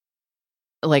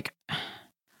 like,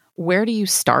 where do you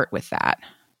start with that?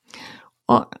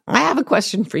 Well, I have a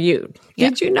question for you.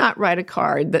 Did you not write a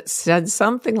card that said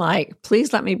something like,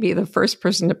 please let me be the first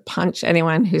person to punch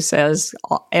anyone who says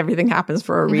everything happens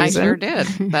for a reason? I sure did.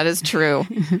 That is true.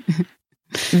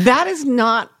 That is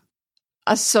not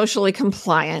a socially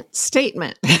compliant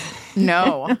statement.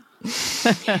 No.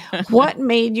 What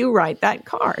made you write that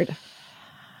card?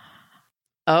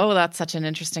 Oh, that's such an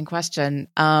interesting question.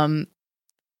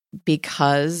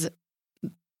 Because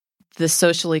the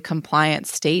socially compliant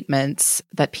statements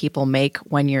that people make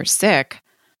when you're sick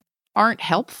aren't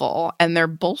helpful and they're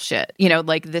bullshit.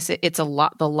 Like this, it's a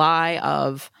lot, the lie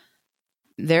of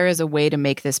there is a way to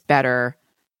make this better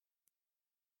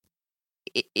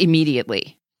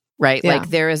immediately, right? Yeah. Like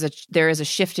there is a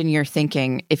shift in your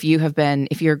thinking. If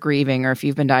you're grieving or if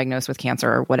you've been diagnosed with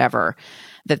cancer or whatever,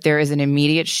 that there is an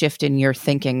immediate shift in your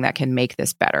thinking that can make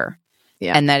this better.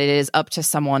 Yeah. And that it is up to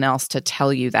someone else to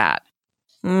tell you that.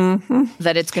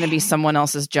 That it's going to be someone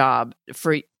else's job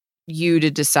for you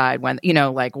to decide when,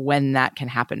 when that can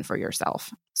happen for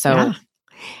yourself. So, yeah.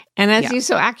 And as you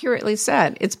so accurately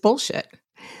said, it's bullshit.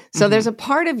 So there's a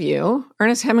part of you,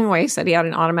 Ernest Hemingway said he had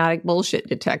an automatic bullshit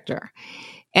detector,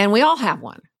 and we all have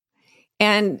one.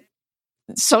 And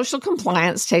social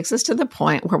compliance takes us to the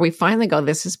point where we finally go,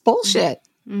 this is bullshit.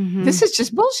 This is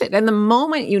just bullshit. And the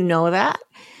moment you know that,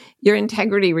 your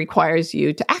integrity requires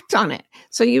you to act on it.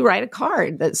 So you write a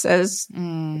card that says,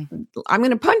 I'm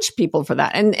going to punch people for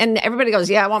that. And everybody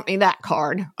goes, yeah, I want me that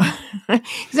card.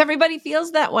 Because everybody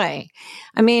feels that way.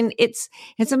 I mean, it's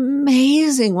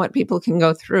amazing what people can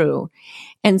go through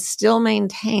and still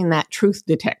maintain that truth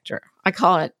detector. I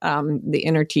call it the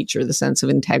inner teacher, the sense of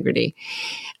integrity.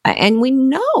 And we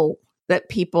know that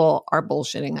people are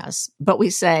bullshitting us, but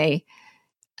we say,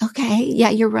 okay,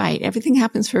 yeah, you're right. Everything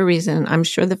happens for a reason. I'm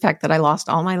sure the fact that I lost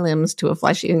all my limbs to a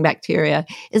flesh-eating bacteria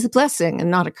is a blessing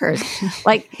and not a curse.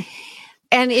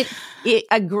 And it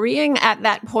agreeing at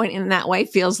that point in that way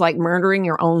feels like murdering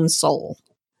your own soul.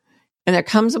 And there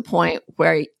comes a point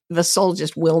where the soul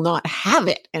just will not have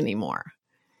it anymore.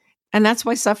 And that's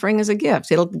why suffering is a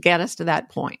gift. It'll get us to that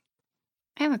point.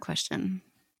 I have a question.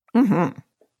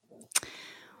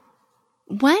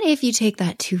 What if you take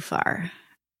that too far?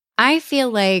 I feel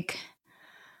like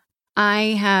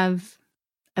I have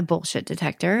a bullshit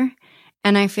detector,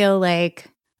 and I feel like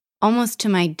almost to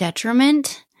my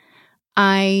detriment,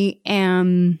 I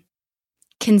am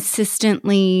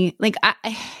consistently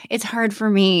it's hard for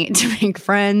me to make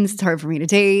friends. It's hard for me to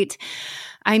date.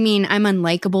 I mean, I'm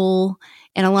unlikable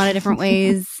in a lot of different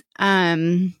ways.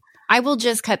 I I will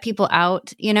just cut people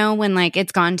out, when like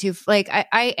it's gone too, like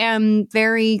I am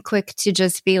very quick to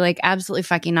just be like, absolutely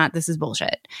fucking not. This is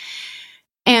bullshit.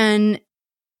 And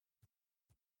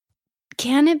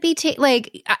can it be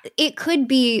it could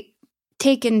be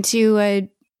taken to a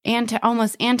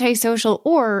almost antisocial,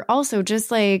 or also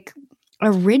just like a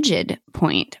rigid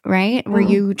point, right? Where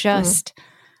you just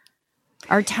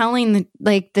are telling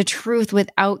the truth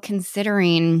without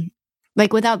considering,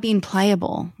 like without being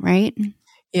pliable, right?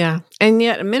 Yeah. And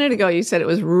yet a minute ago, you said it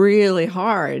was really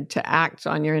hard to act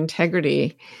on your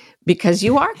integrity because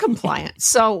you are compliant.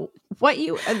 So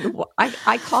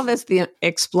I call this the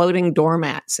exploding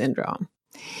doormat syndrome.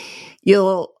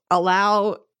 You'll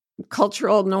allow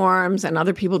cultural norms and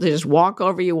other people to just walk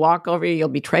over you. You'll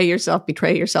betray yourself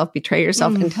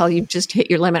until you've just hit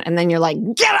your limit. And then you're like,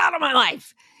 get out of my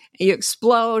life. And you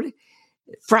explode,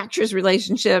 fractures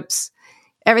relationships,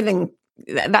 everything.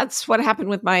 That's what happened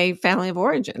with my family of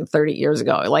origin 30 years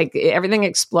ago. Like everything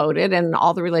exploded and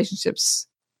all the relationships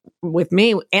with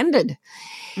me ended.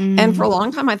 And for a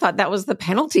long time, I thought that was the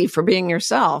penalty for being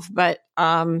yourself. But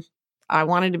I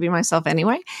wanted to be myself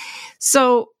anyway.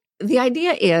 So the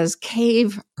idea is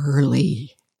cave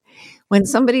early. When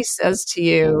somebody says to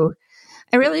you,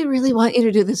 I really, really want you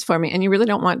to do this for me, and you really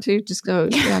don't want to, just go,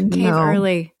 cave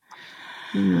early.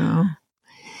 No.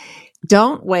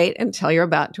 Don't wait until you're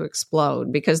about to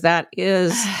explode, because that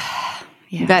is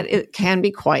that it can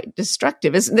be quite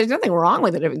destructive. There's nothing wrong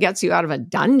with it if it gets you out of a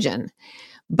dungeon,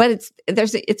 but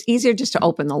it's easier just to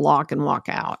open the lock and walk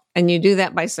out. And you do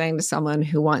that by saying to someone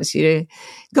who wants you to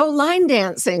go line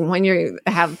dancing when you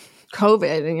have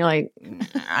COVID, and you're like,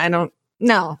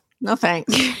 no,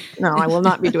 thanks. No, I will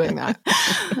not be doing that.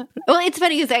 Well, it's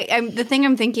funny because the thing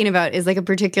I'm thinking about is like a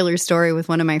particular story with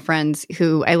one of my friends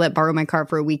who I let borrow my car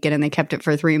for a weekend and they kept it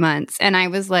for 3 months. And I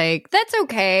was like, that's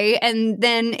okay. And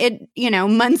then it,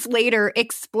 months later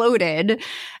exploded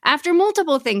after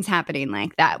multiple things happening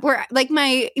like that, where like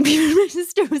my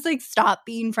sister was like, stop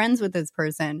being friends with this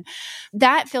person.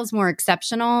 That feels more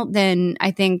exceptional than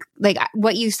I think like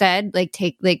what you said, like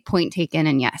point taken.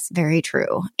 And yes, very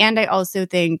true. And I also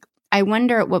think, I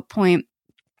wonder at what point,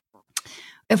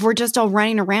 if we're just all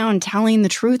running around telling the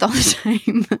truth all the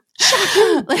time.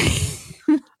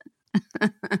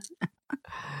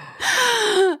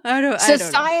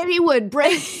 Society would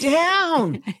break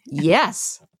down.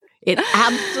 Yes, it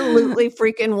absolutely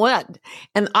freaking would.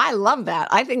 And I love that.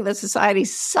 I think the society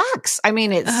sucks. I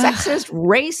mean, it's sexist,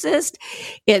 racist.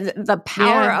 It's the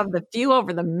power of the few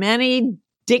over the many.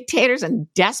 Dictators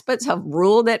and despots have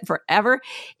ruled it forever.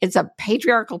 It's a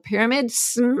patriarchal pyramid.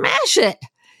 Smash it.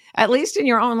 At least in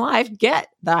your own life, get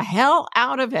the hell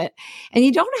out of it. And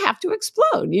you don't have to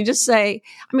explode. You just say,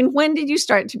 when did you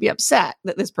start to be upset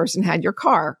that this person had your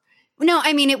car? No,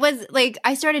 it was like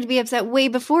I started to be upset way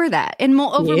before that and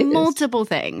over multiple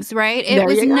things, right? It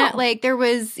was not like there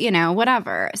was,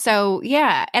 whatever. So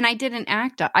yeah. And I didn't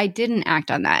act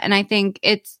on that. And I think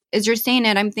as you're saying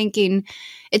it, I'm thinking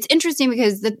it's interesting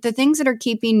because the things that are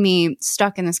keeping me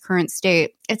stuck in this current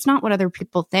state, it's not what other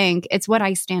people think. It's what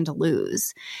I stand to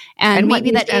lose. And maybe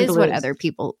that is what other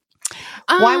people.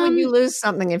 Why would you lose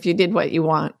something if you did what you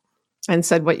want? And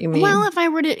said what you mean. Well, if I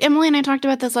were to, Emily and I talked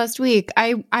about this last week,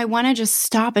 I want to just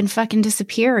stop and fucking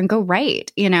disappear and go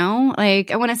right, Like,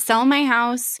 I want to sell my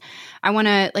house. I want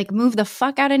to, move the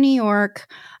fuck out of New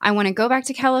York. I want to go back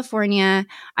to California.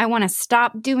 I want to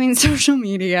stop doing social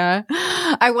media.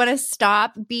 I want to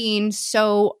stop being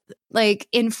so,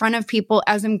 in front of people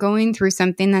as I'm going through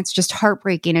something that's just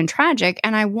heartbreaking and tragic.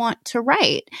 And I want to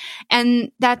write.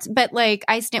 And what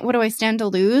do I stand to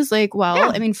lose?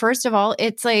 First of all,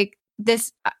 it's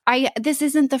this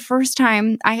isn't the first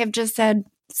time I have just said,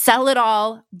 sell it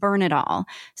all, burn it all.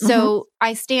 So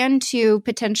I stand to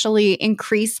potentially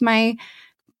increase my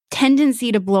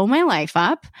tendency to blow my life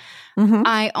up.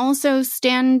 I also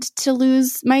stand to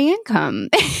lose my income.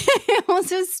 I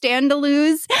also stand to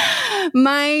lose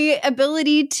my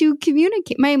ability to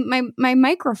communicate, my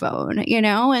microphone,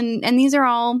 and these are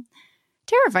all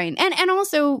terrifying. And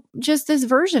also just this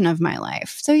version of my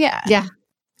life. So yeah. Yeah.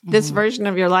 This version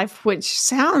of your life, which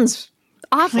sounds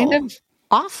awful. Kind of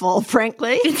awful,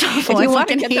 frankly. It's awful. If you want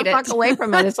to get the fuck away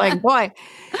from it, it's like, boy,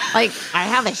 I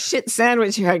have a shit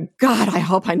sandwich here. God, I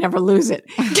hope I never lose it.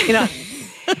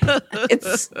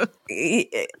 It's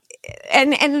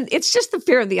and it's just the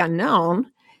fear of the unknown.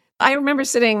 I remember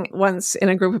sitting once in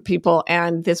a group of people,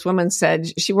 and this woman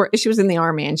said she was in the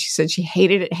Army, and she said she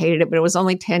hated it, but it was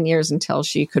only 10 years until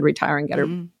she could retire and get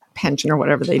her pension or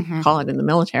whatever they call it in the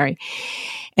military.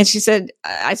 And she said,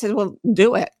 I said, well,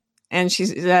 do it. And she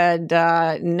said,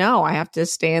 no, I have to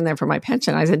stay in there for my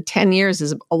pension. I said, 10 years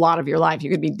is a lot of your life. You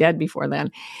could be dead before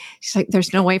then. She's like,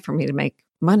 there's no way for me to make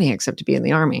money except to be in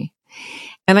the Army.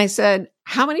 And I said,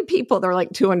 how many people, there were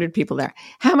like 200 people there.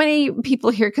 How many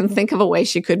people here can think of a way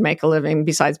she could make a living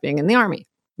besides being in the Army?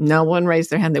 No one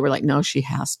raised their hand. They were like, no, she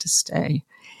has to stay.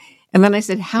 And then I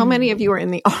said, how many of you are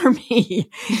in the Army?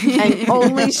 And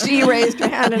only she raised her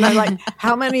hand. And I'm like,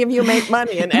 how many of you make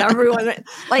money? And everyone,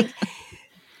 like,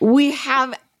 we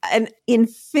have an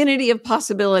infinity of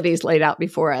possibilities laid out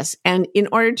before us. And in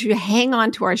order to hang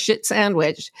on to our shit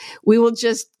sandwich, we will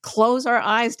just close our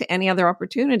eyes to any other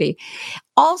opportunity.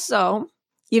 Also,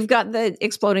 you've got the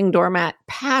exploding doormat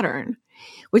pattern,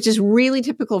 which is really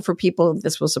typical for people,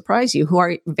 this will surprise you, who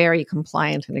are very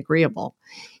compliant and agreeable.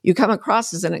 You come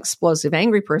across as an explosive,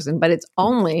 angry person, but it's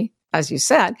only, as you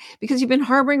said, because you've been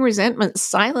harboring resentment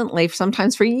silently,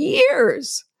 sometimes for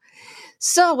years.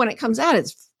 So when it comes out,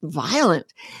 it's violent.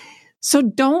 So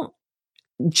don't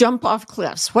jump off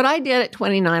cliffs. What I did at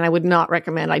 29, I would not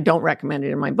recommend. I don't recommend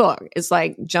it in my book. It's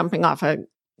like jumping off a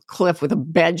cliff with a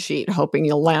bed sheet, hoping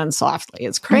you'll land softly.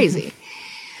 It's crazy.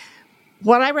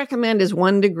 What I recommend is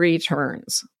 1 degree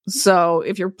turns. So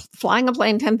if you're flying a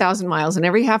plane 10,000 miles and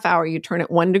every half hour you turn it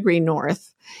 1 degree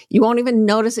north, you won't even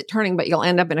notice it turning, but you'll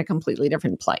end up in a completely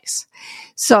different place.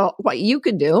 So what you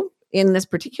could do in this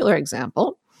particular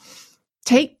example,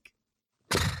 take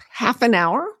half an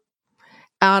hour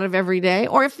out of every day,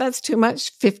 or if that's too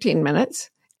much, 15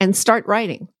 minutes, and start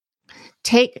writing.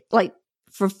 Take, like,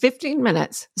 for 15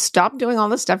 minutes, stop doing all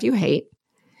the stuff you hate,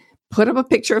 put up a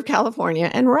picture of California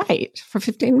and write for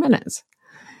 15 minutes.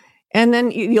 And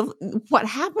then what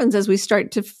happens is we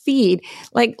start to feed,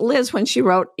 like Liz, when she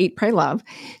wrote Eat, Pray, Love,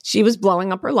 she was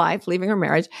blowing up her life, leaving her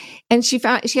marriage. And she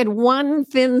found she had one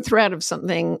thin thread of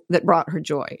something that brought her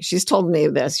joy. She's told me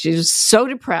this. She was so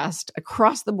depressed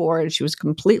across the board. She was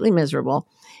completely miserable,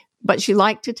 but she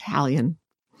liked Italian.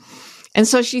 And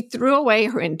so she threw away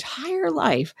her entire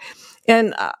life.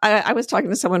 And I was talking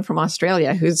to someone from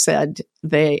Australia who said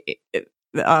their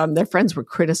friends were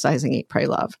criticizing Eat, Pray,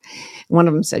 Love. One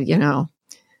of them said,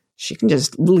 she can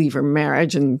just leave her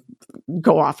marriage and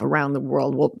go off around the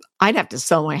world. Well, I'd have to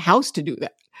sell my house to do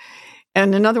that.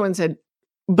 And another one said,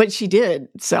 but she did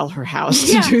sell her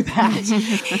house to do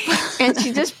that. And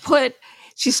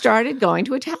she started going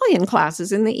to Italian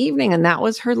classes in the evening. And that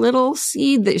was her little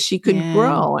seed that she could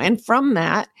grow. And from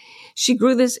that, she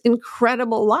grew this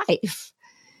incredible life.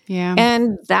 Yeah.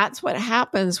 And that's what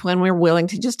happens when we're willing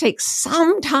to just take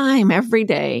some time every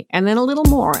day and then a little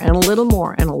more and a little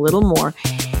more and a little more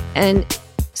and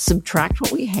subtract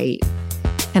what we hate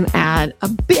and add a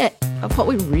bit of what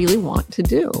we really want to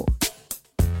do.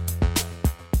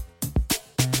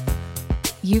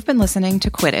 You've been listening to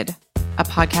Quitted, a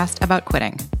podcast about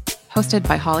quitting, hosted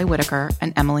by Holly Whitaker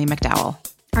and Emily McDowell.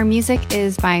 Our music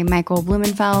is by Michael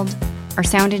Blumenfeld. Our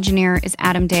sound engineer is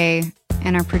Adam Day,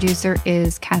 and our producer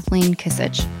is Kathleen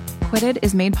Kisich. Quitted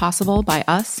is made possible by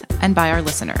us and by our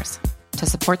listeners. To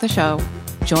support the show,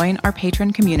 join our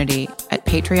patron community at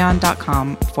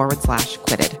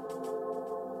patreon.com/quitted.